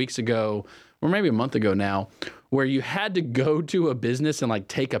couple of weeks ago, or maybe a month ago now, where you had to go to a business and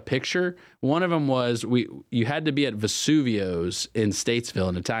take a picture. One of them was you had to be at Vesuvio's in Statesville,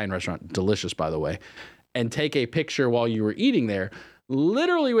 an Italian restaurant, delicious by the way, and take a picture while you were eating there.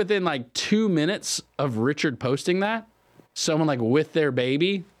 Literally within 2 minutes of Richard posting that, someone with their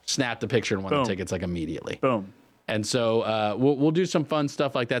baby snapped a picture and won the tickets immediately. Boom. And so we'll do some fun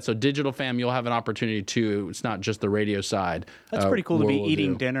stuff like that. So digital fam, you'll have an opportunity too. It's not just the radio side. That's pretty cool to be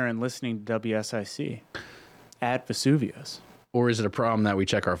eating dinner and listening to WSIC at Vesuvio's. Or is it a problem that we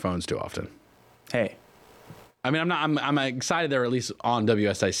check our phones too often? Hey. I mean, I'm excited they're at least on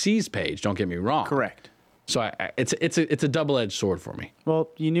WSIC's page. Don't get me wrong. Correct. So it's a double-edged sword for me. Well,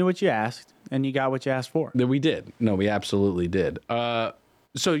 you knew what you asked, and you got what you asked for. That we did. No, we absolutely did.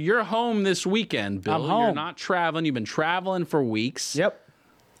 So you're home this weekend, Bill. I'm home. You're not traveling. You've been traveling for weeks. Yep.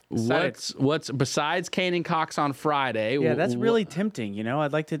 What's besides Kanan Cox on Friday? Yeah, that's really tempting.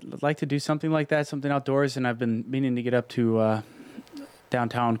 I'd like to do something like that, something outdoors, and I've been meaning to get up to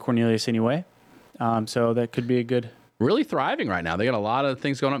downtown Cornelius anyway. So that could be a good. Really thriving right now. They got a lot of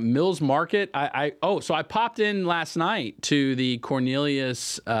things going on. Mills Market. So I popped in last night to the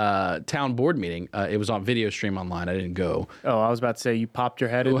Cornelius town board meeting. It was on video stream online. I didn't go. Oh, I was about to say you popped your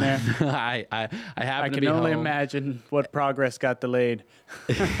head in there. I happened to be home. I can only home. imagine what progress got delayed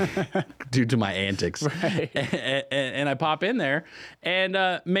due to my antics. Right. And I pop in there,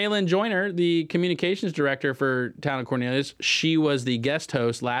 and Malin Joyner, the communications director for Town of Cornelius, she was the guest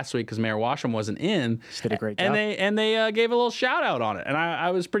host last week because Mayor Washam wasn't in. She did a great job. And they gave a little shout out on it, and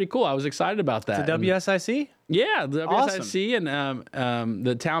I was pretty cool. I was excited about that. To WSIC? Yeah, the WSIC, and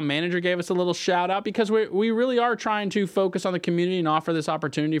the town manager gave us a little shout out because we really are trying to focus on the community and offer this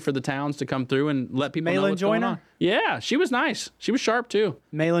opportunity for the towns to come through and let people know what's going on. Yeah, she was nice. She was sharp too.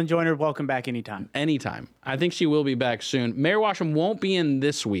 Malin Joyner, welcome back anytime. Anytime. I think she will be back soon. Mayor Washam won't be in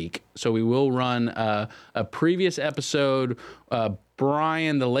this week, so we will run a previous episode.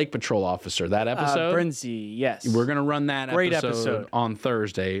 Brian, the Lake Patrol officer, that episode. Brinzy, yes. We're going to run that Great episode on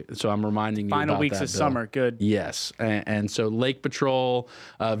Thursday, so I'm reminding you Final about weeks that, of Bill. summer, good. Yes, and so Lake Patrol,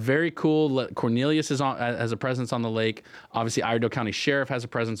 very cool. Cornelius has a presence on the lake. Obviously, Iredell County Sheriff has a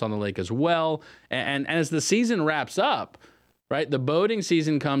presence on the lake as well. And as the season wraps up, right, the boating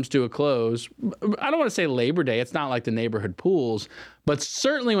season comes to a close. I don't want to say Labor Day. It's not like the neighborhood pools, but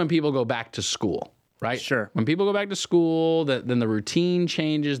certainly when people go back to school. Right? Sure. When people go back to school, then the routine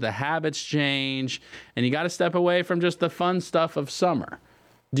changes, the habits change, and you got to step away from just the fun stuff of summer.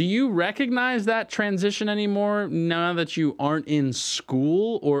 Do you recognize that transition anymore now that you aren't in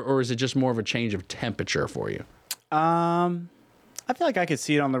school, or is it just more of a change of temperature for you? I feel like I could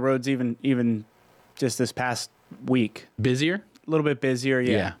see it on the roads even just this past week. Busier? A little bit busier,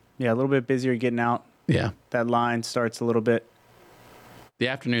 yeah. Yeah, a little bit busier getting out. Yeah. That line starts a little bit The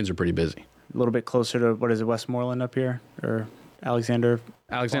afternoons are pretty busy. a little bit closer to, what is it, Westmoreland up here? Or Alexander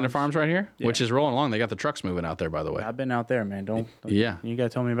Farms right here, Yeah. which is rolling along. They got the trucks moving out there, by the way. I've been out there, man. Don't Yeah. You got to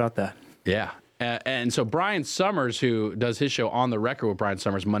tell me about that. Yeah. And so Brian Summers, who does his show On the Record with Brian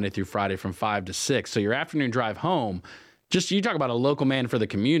Summers Monday through Friday from 5 to 6. So your afternoon drive home, you talk about a local man for the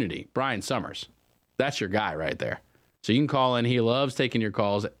community, Brian Summers. That's your guy right there. So you can call in. He loves taking your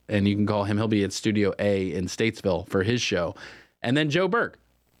calls, and you can call him. He'll be at Studio A in Statesville for his show. And then Joe Berg,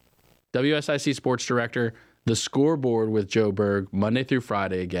 WSIC sports director, The Scoreboard with Joe Berg, Monday through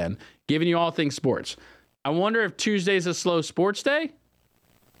Friday again, giving you all things sports. I wonder if Tuesday's a slow sports day?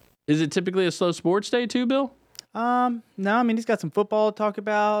 Is it typically a slow sports day too, Bill? No, I mean, he's got some football to talk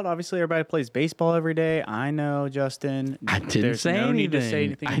about. Obviously, everybody plays baseball every day. I know, Justin. I didn't There's say no anything. need to say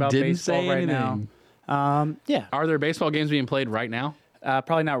anything I about didn't baseball say right anything. now. Yeah. Are there baseball games being played right now?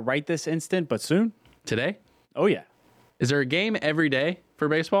 Probably not right this instant, but soon. Today? Oh, yeah. Is there a game every day for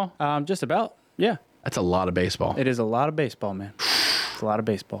baseball? Just about. Yeah. That's a lot of baseball. It is a lot of baseball, man. It's a lot of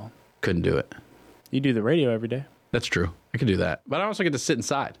baseball. Couldn't do it. You do the radio every day. That's true. I could do that. But I also get to sit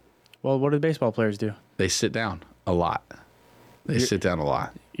inside. Well, what do the baseball players do? They sit down a lot. Sit down a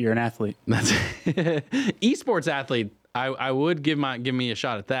lot. You're an athlete. That's esports athlete. I would give me a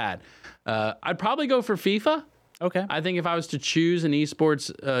shot at that. I'd probably go for FIFA. Okay. I think if I was to choose an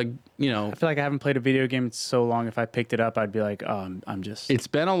esports, I feel like I haven't played a video game in so long. If I picked it up, I'd be like, I'm just. It's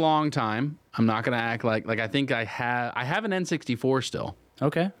been a long time. I'm not gonna act like I think I have an N64 still.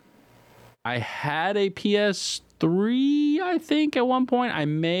 Okay. I had a PS3, I think, at one point. I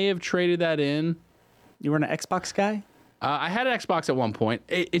may have traded that in. You were an Xbox guy? I had an Xbox at one point.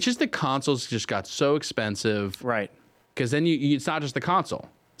 It's just the consoles just got so expensive. Right. Because then it's not just the console.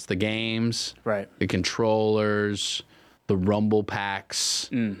 It's the games. Right. The controllers, the Rumble packs,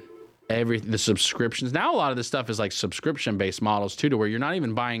 the subscriptions. Now a lot of this stuff is like subscription-based models too, to where you're not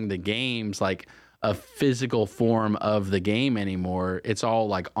even buying the games like a physical form of the game anymore. It's all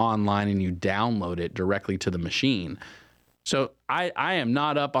like online and you download it directly to the machine. So I am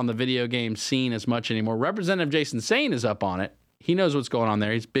not up on the video game scene as much anymore. Representative Jason Sain is up on it. He knows what's going on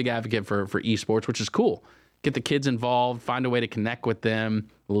there. He's a big advocate for esports, which is cool. Get the kids involved, find a way to connect with them,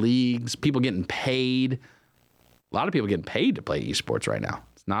 leagues, people getting paid. A lot of people getting paid to play esports right now.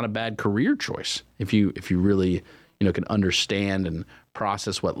 It's not a bad career choice if you really can understand and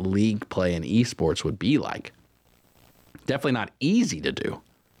process what league play in esports would be like. Definitely not easy to do.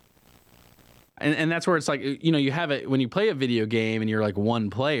 And that's where it's like, you have it when you play a video game and you're like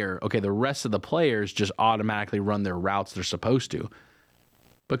one player, okay, the rest of the players just automatically run their routes they're supposed to.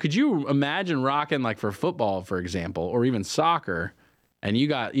 But could you imagine rocking like for football, for example, or even soccer, and you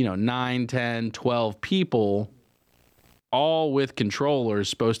got, 9, 10, 12 people all with controllers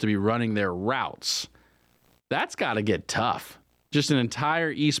supposed to be running their routes? That's got to get tough. Just an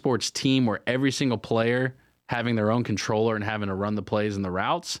entire esports team where every single player having their own controller and having to run the plays and the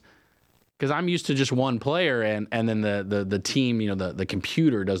routes. Because I'm used to just one player and then the team, the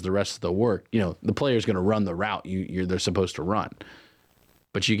computer does the rest of the work. The player's going to run the route they're supposed to run.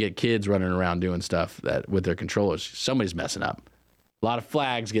 But you get kids running around doing stuff that with their controllers. Somebody's messing up. A lot of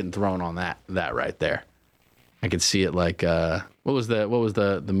flags getting thrown on that right there. I could see it like what was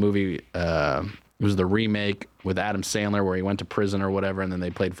the movie? It was the remake with Adam Sandler where he went to prison or whatever, and then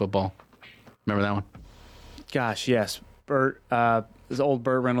they played football. Remember that one? Gosh, yes. Burt, this old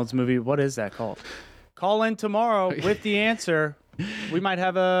Burt Reynolds movie. What is that called? Call in tomorrow with the answer. We might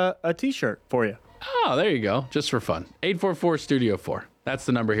have a T-shirt for you. Oh, there you go. Just for fun. 844-STUDIO-4. That's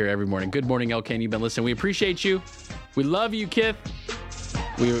the number here every morning. Good morning, LK. You've been listening. We appreciate you. We love you, Kith.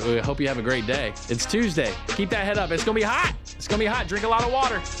 We hope you have a great day. It's Tuesday. Keep that head up. It's going to be hot. It's going to be hot. Drink a lot of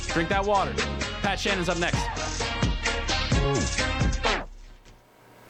water. Drink that water. Pat Shannon's up next.